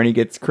wheelchair. Barney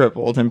gets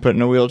crippled and put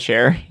in a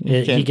wheelchair.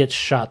 He gets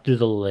shot through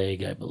the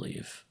leg, I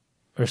believe,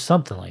 or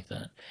something like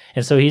that.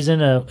 And so he's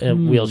in a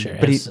wheelchair.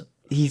 But And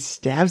he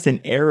stabs an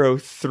arrow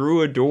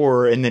through a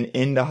door and then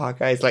into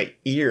Hawkeye's like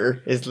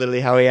ear is literally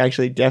how he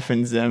actually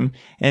deafens him.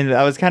 And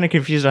I was kind of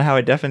confused on how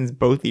it deafens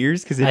both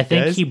ears because I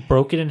think he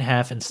broke it in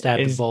half and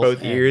stabbed in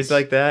both ears ends.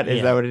 like that. Is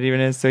Yeah. that what it even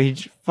is? So he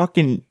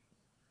fucking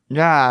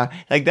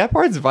like that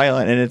part's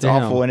violent and it's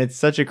Damn. awful and it's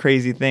such a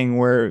crazy thing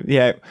where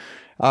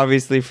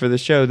obviously for the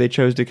show they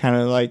chose to kind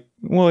of like,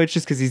 well, it's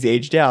just because he's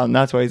aged out and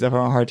that's why he's having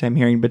a hard time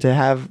hearing. But to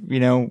have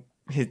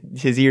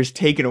his ears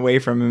taken away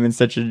from him in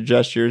such a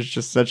gesture is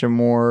just such a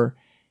more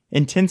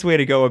intense way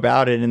to go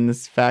about it, in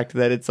this fact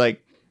that it's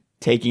like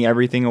taking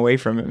everything away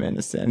from him in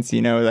a sense,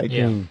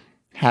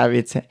 have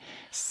its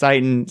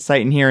sight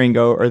and hearing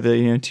go, or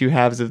the two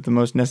halves of the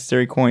most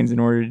necessary coins in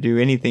order to do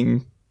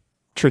anything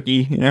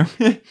tricky,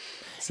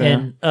 So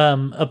And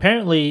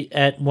apparently,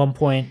 at one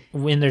point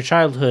in their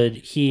childhood,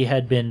 he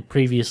had been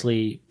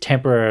previously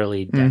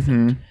temporarily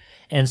deafened.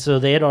 And so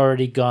they had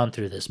already gone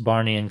through this,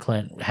 Barney and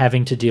Clint,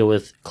 having to deal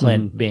with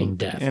Clint being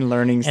deaf. and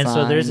learning And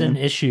so there's sign an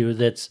issue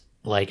that's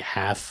like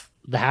half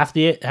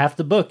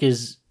the book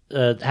is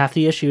half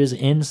the issue is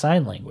in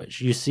sign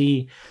language. You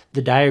see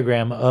the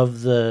diagram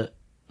of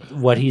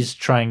what he's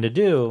trying to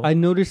do. I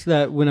noticed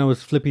that when I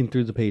was flipping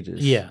through the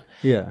pages. Yeah.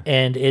 Yeah.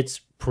 And it's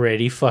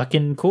pretty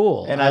fucking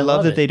cool. And I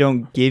love that it. they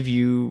don't give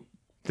you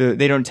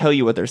they don't tell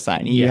you what they're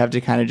signing. You Yeah. have to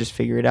kind of just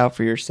figure it out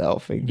for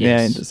yourself.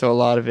 Yes. And so a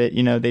lot of it,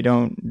 they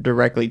don't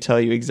directly tell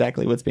you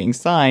exactly what's being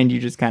signed. You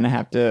just kind of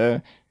have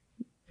to,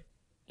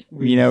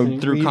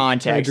 through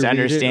context,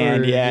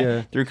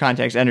 understand. Through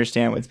context,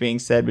 understand what's being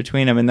said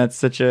between them. And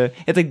that's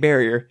it's like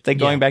Barrier. It's like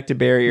going back to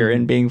Barrier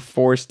and being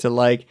forced to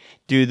like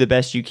do the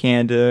best you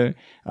can to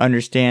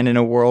understand in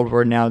a world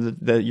where now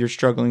that you're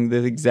struggling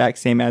the exact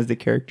same as the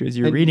characters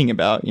you're reading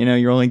about.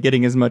 You're only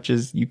getting as much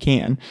as you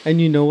can.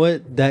 And you know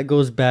what? That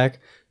goes back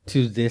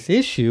to this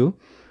issue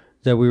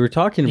that we were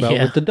talking about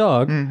Yeah. with the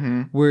dog,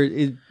 where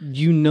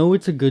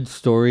it's a good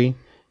story.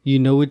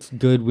 It's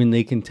good when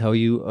they can tell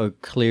you a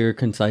clear,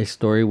 concise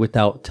story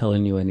without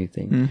telling you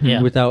anything.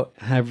 Yeah. Without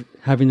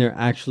having there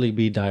actually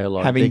be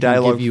dialogue. Having they can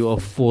dialogue give you a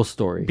full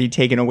story. Be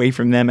taken away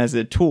from them as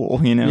a tool,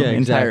 exactly.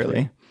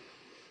 entirely.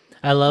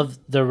 I love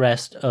the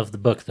rest of the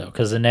book though,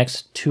 because the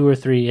next 2 or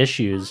 3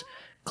 issues,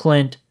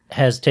 Clint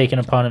has taken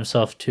upon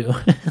himself to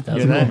that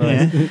was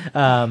a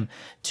cool noise,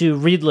 to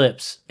read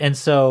lips, and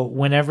so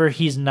whenever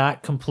he's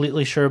not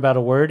completely sure about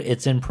a word,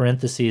 it's in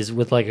parentheses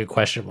with like a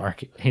question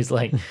mark. He's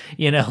like,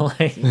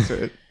 like So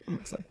it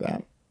looks like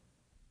that.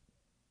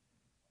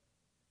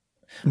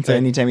 And so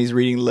anytime he's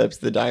reading lips,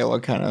 the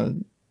dialogue kind of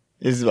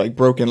is like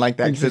broken like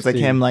that because it's like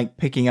him like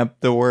picking up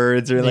the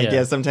words or like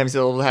sometimes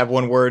he'll have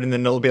one word and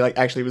then it'll be like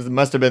actually it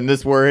must have been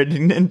this word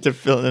and to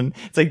fill in.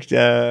 It's like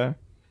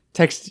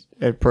text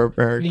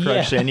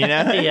correction,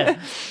 yeah.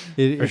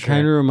 It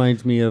kind of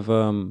reminds me of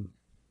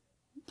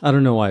I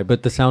don't know why,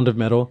 but The Sound of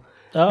Metal,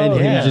 and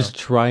him just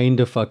trying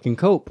to fucking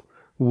cope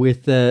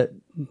with the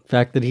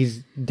fact that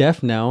he's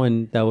deaf now,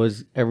 and that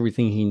was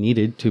everything he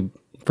needed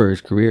for his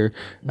career.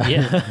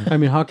 Yeah. I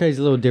mean, Hawkeye's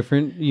a little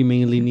different. You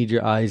mainly need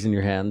your eyes and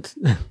your hands.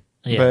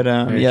 But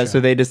very true. so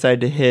they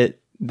decide to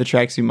hit the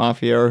Tracksuit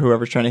Mafia or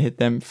whoever's trying to hit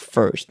them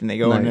first, and they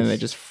go in and they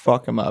just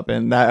fuck them up.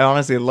 And I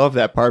honestly love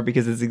that part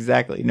because it's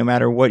exactly no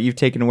matter what you've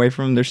taken away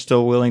from them, they're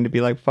still willing to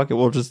be like, "Fuck it,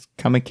 we'll just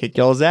come and kick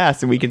y'all's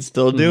ass, and we can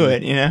still do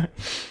it."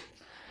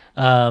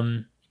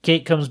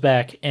 Kate comes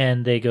back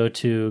and they go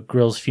to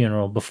Grill's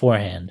funeral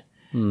beforehand.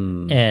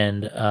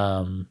 And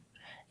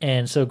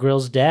so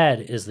Grill's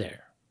dad is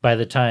there by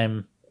the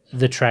time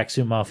the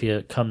Tracksuit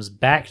Mafia comes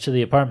back to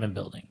the apartment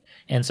building.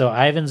 And so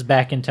Ivan's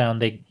back in town.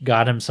 They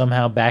got him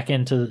somehow back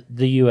into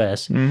the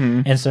U.S.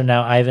 And so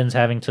now Ivan's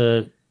having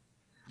to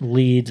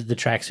lead the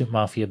Tracksuit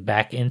Mafia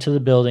back into the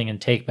building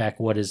and take back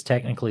what is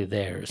technically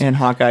theirs. And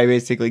Hawkeye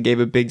basically gave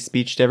a big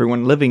speech to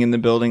everyone living in the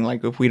building,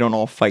 like, if we don't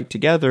all fight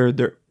together,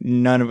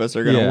 none of us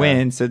are going to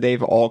win. So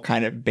they've all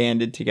kind of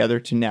banded together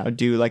to now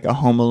do like a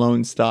Home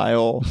Alone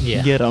style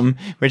get 'em,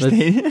 which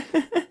they...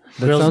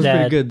 That sounds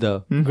pretty good,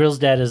 though. Grill's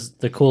dad is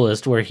the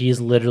coolest, where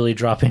he's literally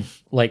dropping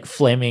like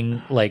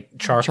flaming like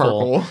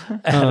charcoal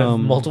out of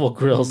multiple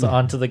grills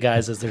onto the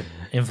guys as they're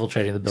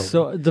infiltrating the building.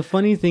 So the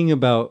funny thing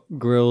about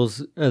Grills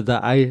something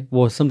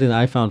that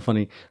I found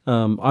funny.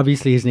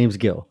 Obviously his name's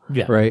Gil,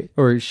 right,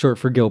 or short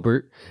for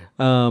Gilbert.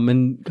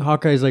 And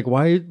Hawkeye's like,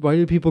 why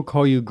do people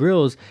call you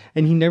Grills?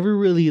 And he never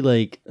really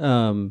like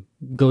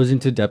goes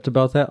into depth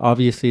about that.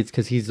 Obviously, it's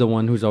because he's the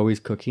one who's always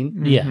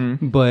cooking. Yeah,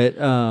 but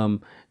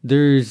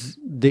there's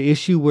the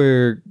issue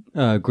where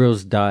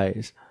Grills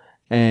dies,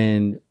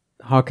 and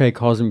Hawkeye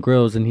calls him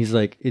Grills, and he's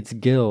like, it's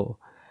Gil.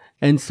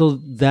 And so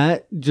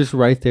that just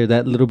right there,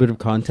 that little bit of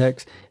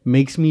context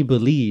makes me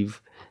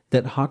believe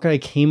that Hawkeye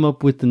came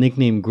up with the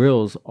nickname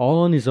Grills all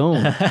on his own,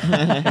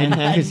 and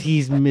because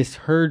he's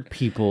misheard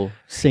people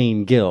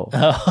saying Gil.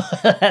 Oh,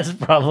 that's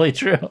probably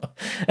true.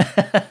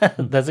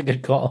 That's a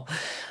good call.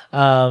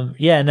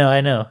 Yeah, no,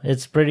 I know.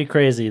 It's pretty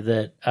crazy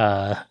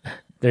that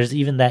there's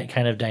even that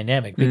kind of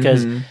dynamic,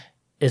 because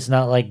it's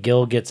not like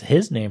Gil gets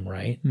his name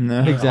right.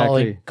 No.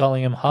 Exactly.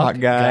 Calling him Hawk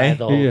Guy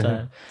the whole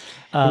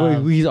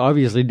time. He's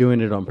obviously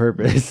doing it on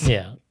purpose.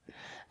 Yeah.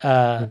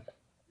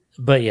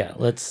 But yeah,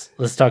 let's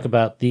talk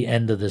about the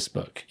end of this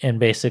book. And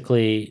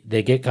basically,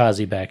 they get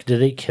Kazi back. Do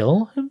they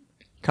kill him?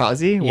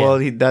 Kazi? Yeah.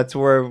 Well, that's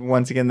where,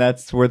 once again,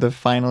 that's where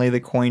finally the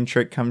coin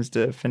trick comes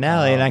to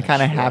finale. And I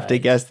kind of have to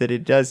guess that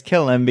it does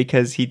kill him,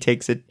 because he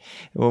takes it.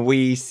 When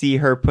we see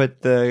her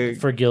put the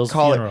For Gil's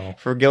collar, funeral.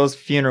 For Gil's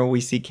funeral,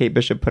 we see Kate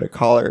Bishop put a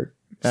collar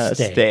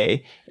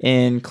stay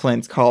in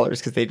Clint's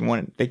collars, because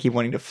they keep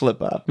wanting to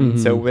flip up. And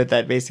so what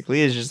that basically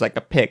is just like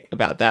a pick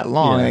about that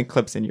long and it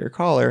clips into your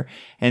collar.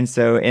 And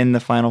so in the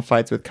final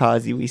fights with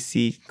Kazi, we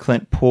see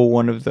Clint pull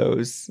one of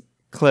those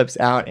clips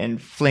out and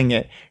fling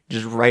it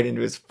just right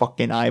into his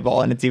fucking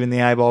eyeball, and it's even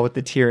the eyeball with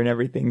the tear and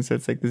everything. So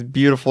it's like this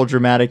beautiful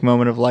dramatic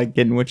moment of like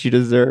getting what you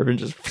deserve, and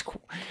just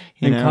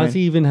and Kazi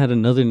even had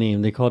another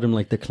name. They called him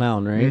like the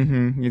clown, right?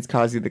 It's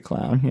Kazi the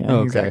clown. Yeah,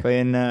 okay. Exactly.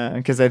 And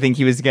because I think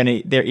he was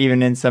gonna there,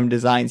 even in some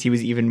designs, he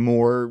was even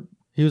more.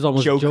 He was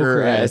almost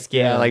Joker-esque,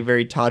 like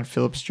very Todd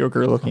Phillips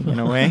Joker looking in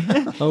a way.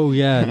 Oh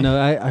yeah,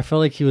 no, I felt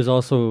like he was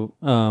also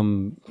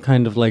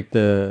kind of like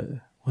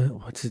the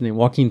what's his name,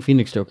 Joaquin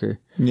Phoenix Joker.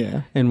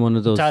 Yeah, and one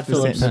of those Todd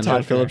Phillips.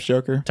 Todd Phillips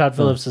Joker. Todd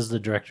Phillips is the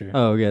director.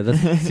 Oh yeah,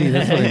 that's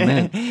what I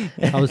meant.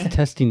 I was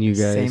testing you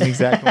guys. Same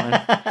exact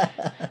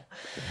one.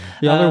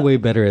 Y'all are way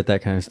better at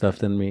that kind of stuff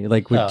than me.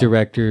 Like with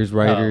directors,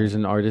 writers,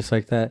 and artists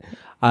like that.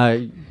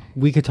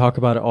 We could talk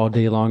about it all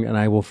day long, and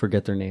I will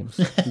forget their names,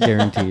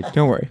 guaranteed.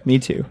 Don't worry, me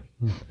too.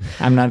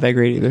 I'm not that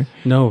great either.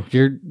 No,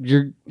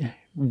 you're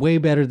way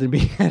better than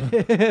me.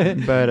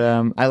 But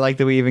I like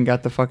that we even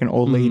got the fucking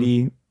old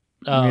lady.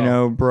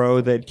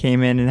 Bro that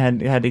came in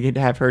and had to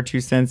have her 2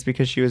 cents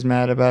because she was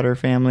mad about her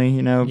family,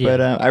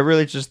 But I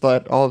really just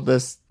thought all of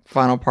this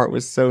final part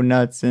was so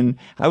nuts, and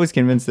I was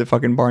convinced that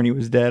fucking Barney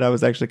was dead. I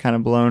was actually kind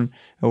of blown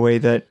away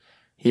that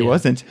he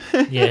wasn't.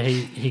 Yeah,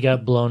 he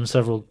got blown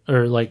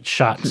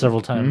shot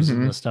several times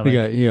in the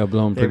stomach. He got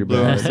blown pretty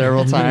blew him bad.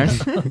 several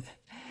times.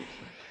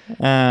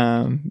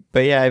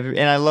 But yeah,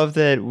 and I love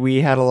that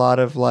we had a lot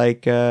of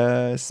like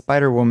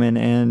Spider-Woman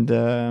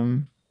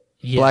and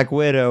Black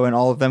Widow and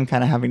all of them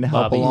kind of having to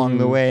help Bobby. along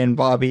the way, and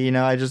Bobby,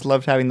 I just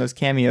loved having those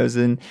cameos,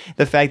 and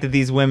the fact that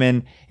these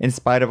women, in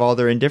spite of all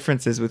their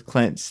indifferences with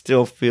Clint,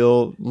 still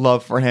feel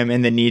love for him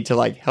and the need to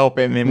like help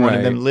him, and one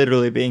of them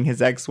literally being his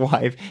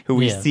ex-wife, who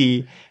we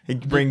see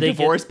bring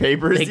divorce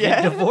papers. They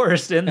get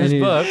divorced in this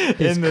book.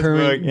 His In this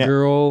current book,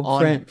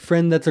 girl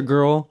friend that's a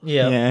girl.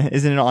 Yeah.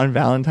 Isn't it on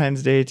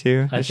Valentine's Day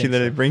too? I She think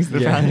literally so. brings the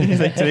Valentine's. He's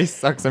like, today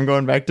sucks, I'm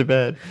going back to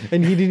bed.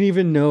 And he didn't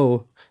even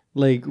know,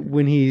 like,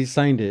 when he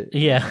signed it.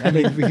 Yeah.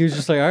 Like, he was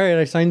just like, all right,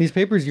 I signed these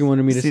papers you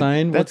wanted me to See,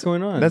 sign. What's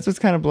going on? That's what's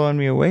kind of blowing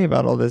me away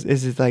about all this.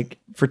 Is it's like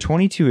for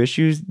 22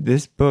 issues,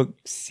 this book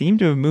seemed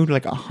to have moved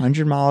like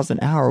 100 miles an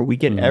hour. We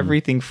get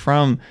everything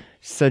from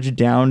such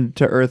down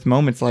to earth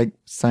moments like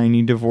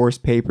signing divorce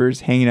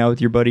papers, hanging out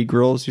with your buddy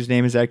Grills, whose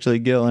name is actually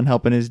Gil, and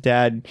helping his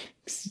dad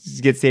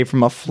get saved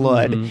from a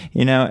flood,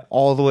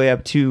 all the way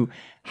up to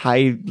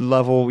high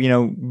level,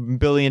 $1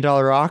 billion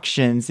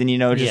auctions, and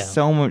just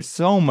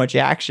so much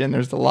action.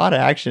 There's a lot of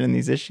action in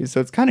these issues,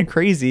 so it's kind of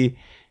crazy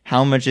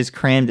how much is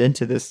crammed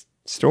into this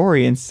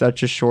story in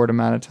such a short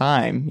amount of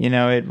time.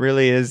 It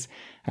really is.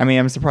 I mean,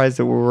 I'm surprised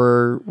that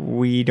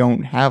we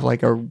don't have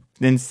like a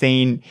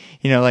insane,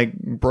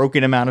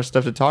 broken amount of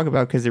stuff to talk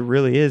about, because it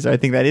really is. I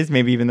think that is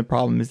maybe even the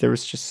problem, is there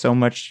was just so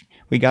much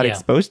we got Yeah.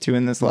 exposed to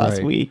in this last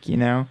Right. week, you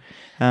know.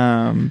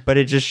 But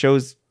it just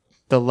shows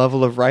the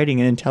level of writing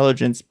and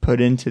intelligence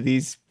put into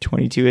these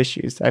 22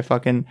 issues. I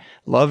fucking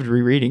loved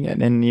rereading it,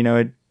 and you know,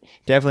 it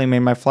definitely made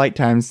my flight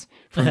times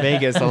from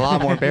Vegas a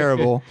lot more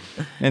bearable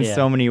in Yeah.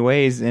 so many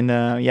ways. And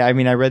yeah, I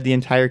mean, I read the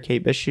entire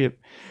Kate Bishop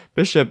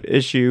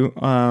issue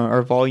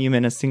or volume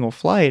in a single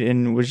flight,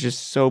 and was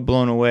just so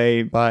blown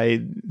away by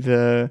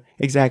the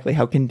exactly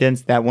how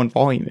condensed that one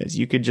volume is.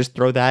 You could just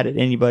throw that at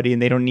anybody,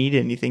 and they don't need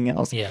anything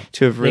else Yeah.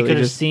 to have They really could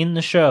have just. seen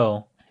the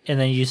show, and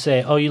then you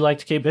say, "Oh, you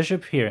liked Kate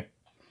Bishop? Here."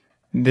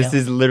 This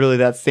is literally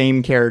that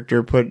same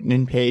character put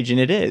in page, and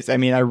it is. I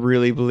mean, I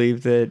really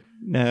believe that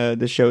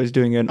the show is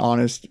doing an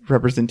honest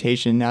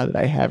representation now that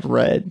I have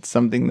read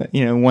something that,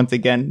 you know, once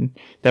again,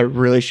 that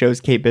really shows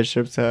Kate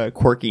Bishop's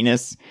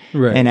quirkiness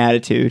Right. and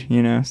attitude,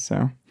 you know,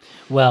 so.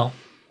 Well,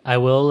 I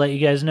will let you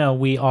guys know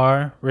we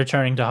are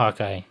returning to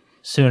Hawkeye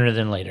sooner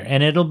than later,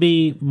 and it'll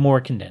be more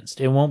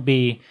condensed. It won't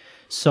be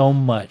so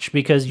much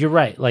because you're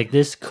right. Like,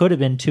 this could have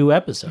been 2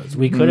 episodes.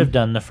 We could have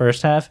done the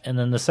first half and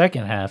then the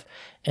second half,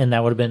 and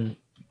that would have been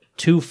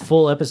 2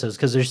 full episodes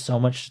because there's so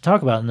much to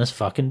talk about in this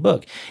fucking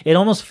book. It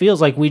almost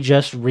feels like we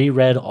just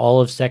reread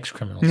all of Sex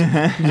Criminals. You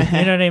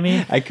know what I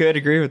mean? I could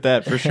agree with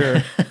that for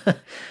sure.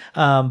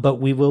 But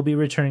we will be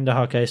returning to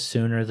Hawkeye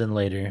sooner than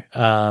later.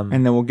 And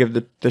then we'll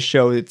give the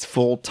show its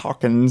full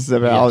talkings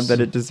about Yes. that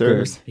it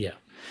deserves. Yeah.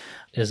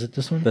 Is it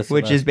this one? That's the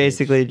Which last is page.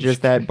 basically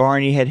just that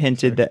Barney had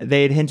hinted that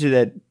they had hinted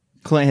that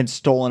Clint had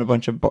stolen a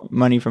bunch of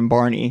money from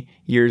Barney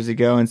years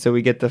ago, and so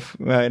we get the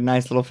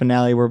nice little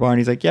finale where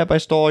Barney's like, "Yep, I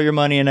stole all your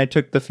money, and I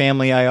took the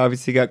family I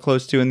obviously got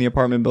close to in the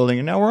apartment building,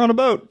 and now we're on a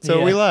boat, so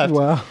Yeah. we left."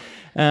 Wow.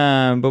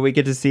 But we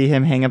get to see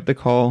him hang up the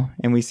call,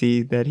 and we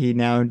see that he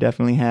now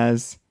definitely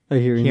has A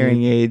hearing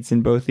hearing aid. aids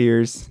in both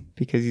ears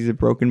because he's a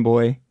broken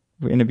boy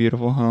in a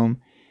beautiful home.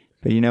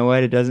 But you know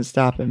what? It doesn't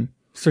stop him.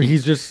 So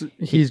he's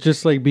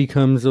just like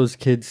becomes those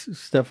kids'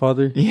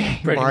 stepfather. Yeah,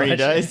 Pretty Barney much.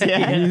 does.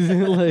 Yeah. He's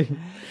like,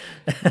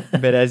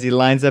 But as he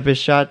lines up his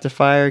shot to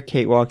fire,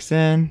 Kate walks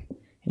in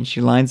and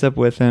she lines up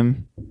with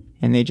him,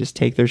 and they just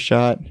take their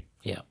shot,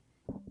 Yeah.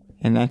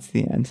 and that's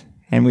the end.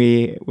 And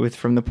we,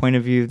 from the point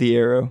of view of the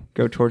arrow,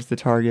 go towards the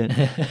target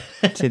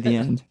to the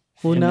end.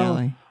 well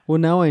Finale.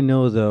 now I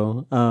know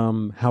though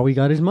how he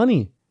got his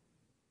money.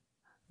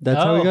 That's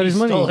how he Oh, got his he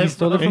money. stole it He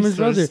stole it from from his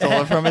brother.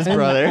 Stole it from his And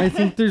brother. I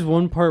think there's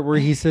one part where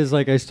he says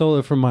like I stole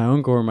it from my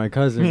uncle or my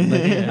cousin.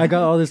 Like, I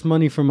got all this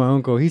money from my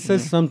uncle. He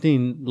says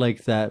something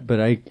like that, but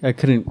I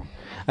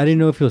didn't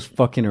know if he was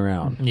fucking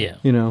around. Yeah.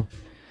 You know.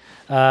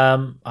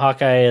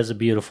 Hawkeye is a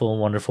beautiful,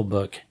 wonderful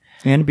book.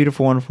 And a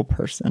beautiful, wonderful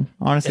person.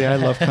 Honestly, I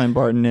love Clint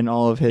Barton and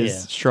all of his Yeah.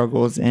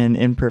 struggles and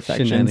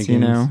imperfections, you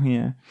know? Shenanigans.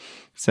 Yeah.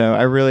 So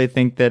I really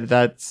think that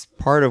that's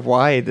part of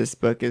why this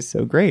book is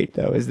so great,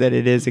 though, is that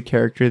it is a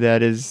character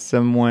that is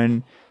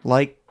someone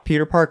like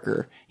Peter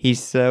Parker.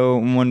 He's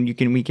someone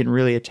we can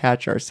really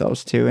attach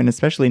ourselves to, and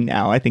especially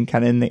now, I think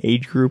kind of in the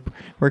age group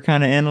we're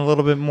kind of in a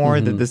little bit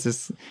more. That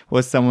this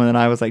was someone that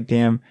I was like,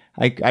 damn,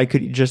 I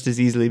could just as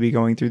easily be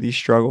going through these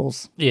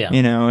struggles. Yeah.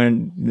 You know,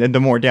 and the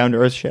more down to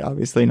earth shit,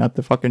 obviously, not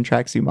the fucking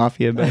tracksuit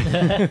mafia, but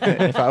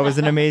if I was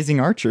an amazing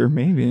archer,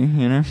 maybe,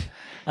 you know.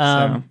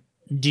 So.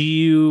 Do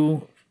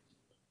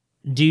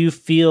you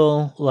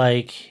feel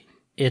like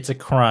it's a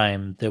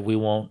crime that we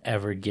won't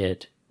ever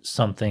get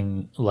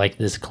something like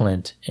this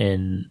Clint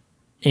in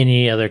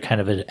any other kind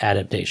of an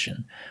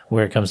adaptation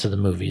where it comes to the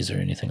movies or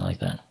anything like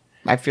that?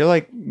 I feel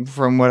like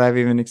from what I've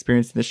even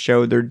experienced in the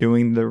show, they're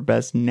doing their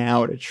best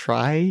now to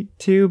try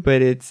to,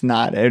 but it's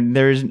not. And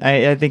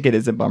I think it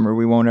is a bummer.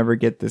 We won't ever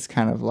get this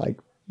kind of like,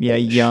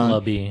 young,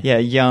 Schlubby.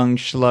 young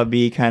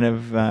schlubby kind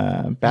of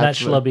Not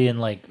bachelor. schlubby in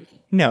like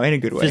No, in a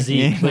good way.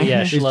 physique, but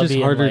yeah, It's schlubby just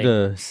in, harder like-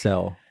 to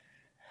sell.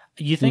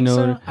 You think you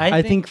know, so?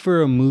 I think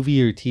for a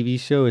movie or TV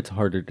show, it's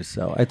harder to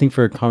sell. I think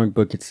for a comic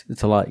book, it's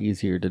a lot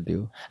easier to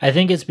do. I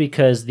think it's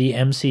because the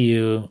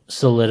MCU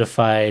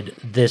solidified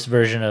this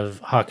version of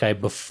Hawkeye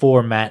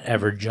before Matt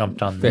ever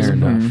jumped on this Fair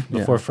book, enough.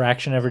 before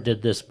Fraction ever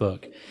did this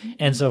book.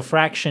 And so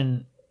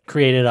Fraction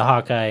created a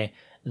Hawkeye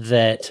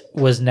that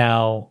was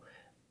now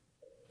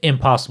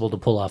impossible to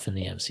pull off in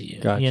the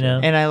MCU. Gotcha. You know?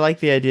 And I like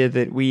the idea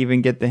that we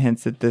even get the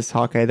hints that this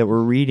Hawkeye that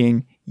we're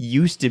reading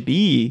used to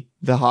be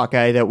the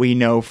Hawkeye that we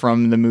know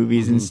from the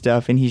movies and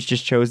stuff, and he's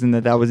just chosen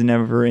that was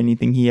never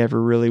anything he ever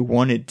really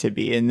wanted to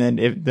be, and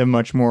then the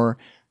much more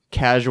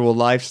casual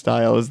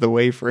lifestyle is the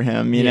way for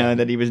him, you know,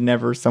 that he was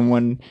never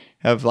someone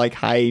of like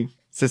high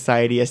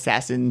society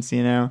assassins,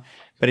 you know.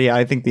 But yeah,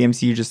 I think the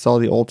MCU just saw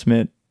the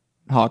ultimate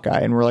Hawkeye,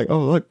 and we're like, oh,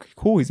 look,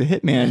 cool, he's a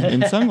hitman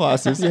in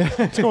sunglasses.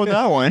 Let's go with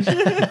that one.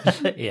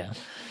 Yeah.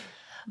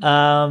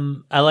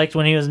 I liked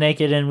when he was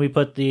naked and we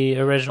put the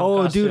original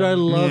Oh, costume dude, I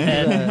love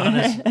head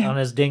that. on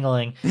his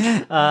dingling.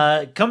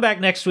 Come back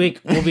next week.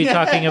 We'll be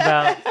talking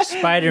about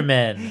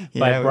Spider-Man Yeah,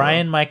 by we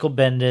Brian Michael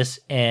Bendis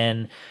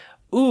and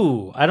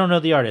I don't know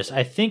the artist.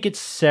 I think it's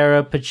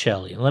Sarah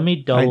Pacelli. Let me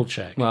double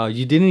check. Wow,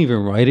 you didn't even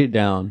write it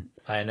down.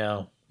 I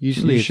know.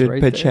 Usually You it's should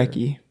right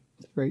Pachecki. there.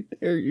 It's right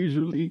there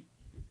usually.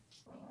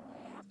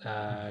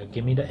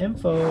 Give me the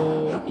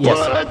info. Yes.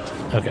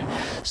 Okay.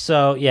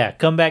 So yeah,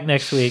 come back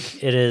next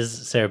week. It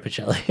is Sarah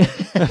Pacelli.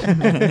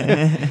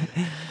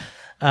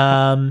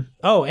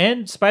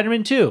 And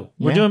Spider-Man 2.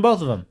 We're Yeah. doing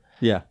both of them.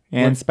 Yeah.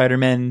 And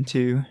Spider-Man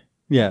 2.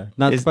 Yeah.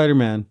 Not Is-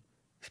 Spider-Man.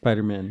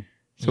 Spider-Man.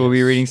 So we'll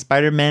be reading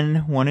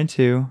Spider-Man 1 and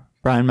 2.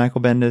 Brian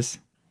Michael Bendis,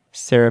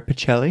 Sarah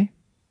Pacelli.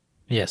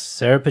 Yes,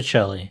 Sarah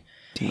Pacelli.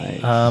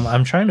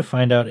 I'm trying to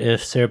find out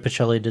if Sarah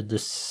Pacelli did the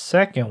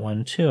second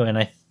one too, and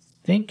I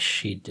think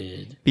she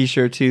did. Be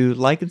sure to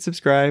like and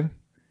subscribe.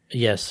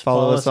 Yes,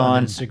 Follow us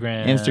on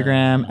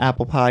Instagram.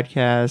 Apple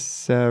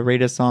Podcasts,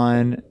 rate us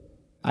on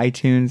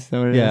iTunes. Is that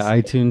what it Yeah,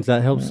 is? iTunes.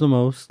 That helps the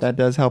most. That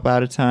does help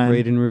out a ton.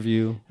 Rate and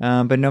review.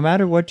 But no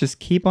matter what, just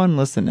keep on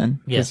listening.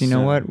 Because Yes. you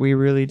know what? We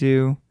really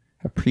do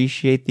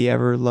appreciate the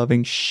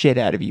ever-loving shit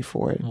out of you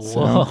for it. Whoa.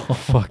 So,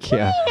 Fuck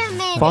yeah. Wait a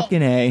minute.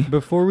 fucking A.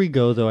 Before we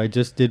go, though, I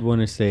just did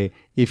want to say,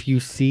 if you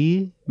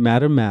see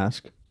Madam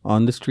Mask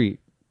on the street,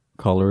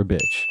 call her a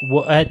bitch.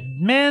 What,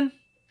 man,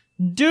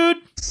 dude?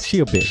 She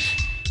a bitch.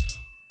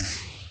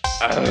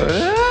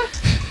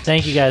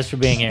 Thank you guys for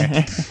being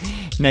here.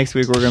 Next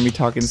week, we're going to be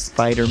talking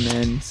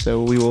Spider-Man.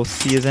 So we will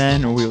see you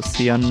then, or we will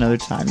see you on another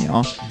time,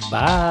 y'all.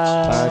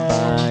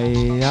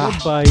 Bye.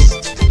 Bye-bye.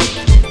 Bye.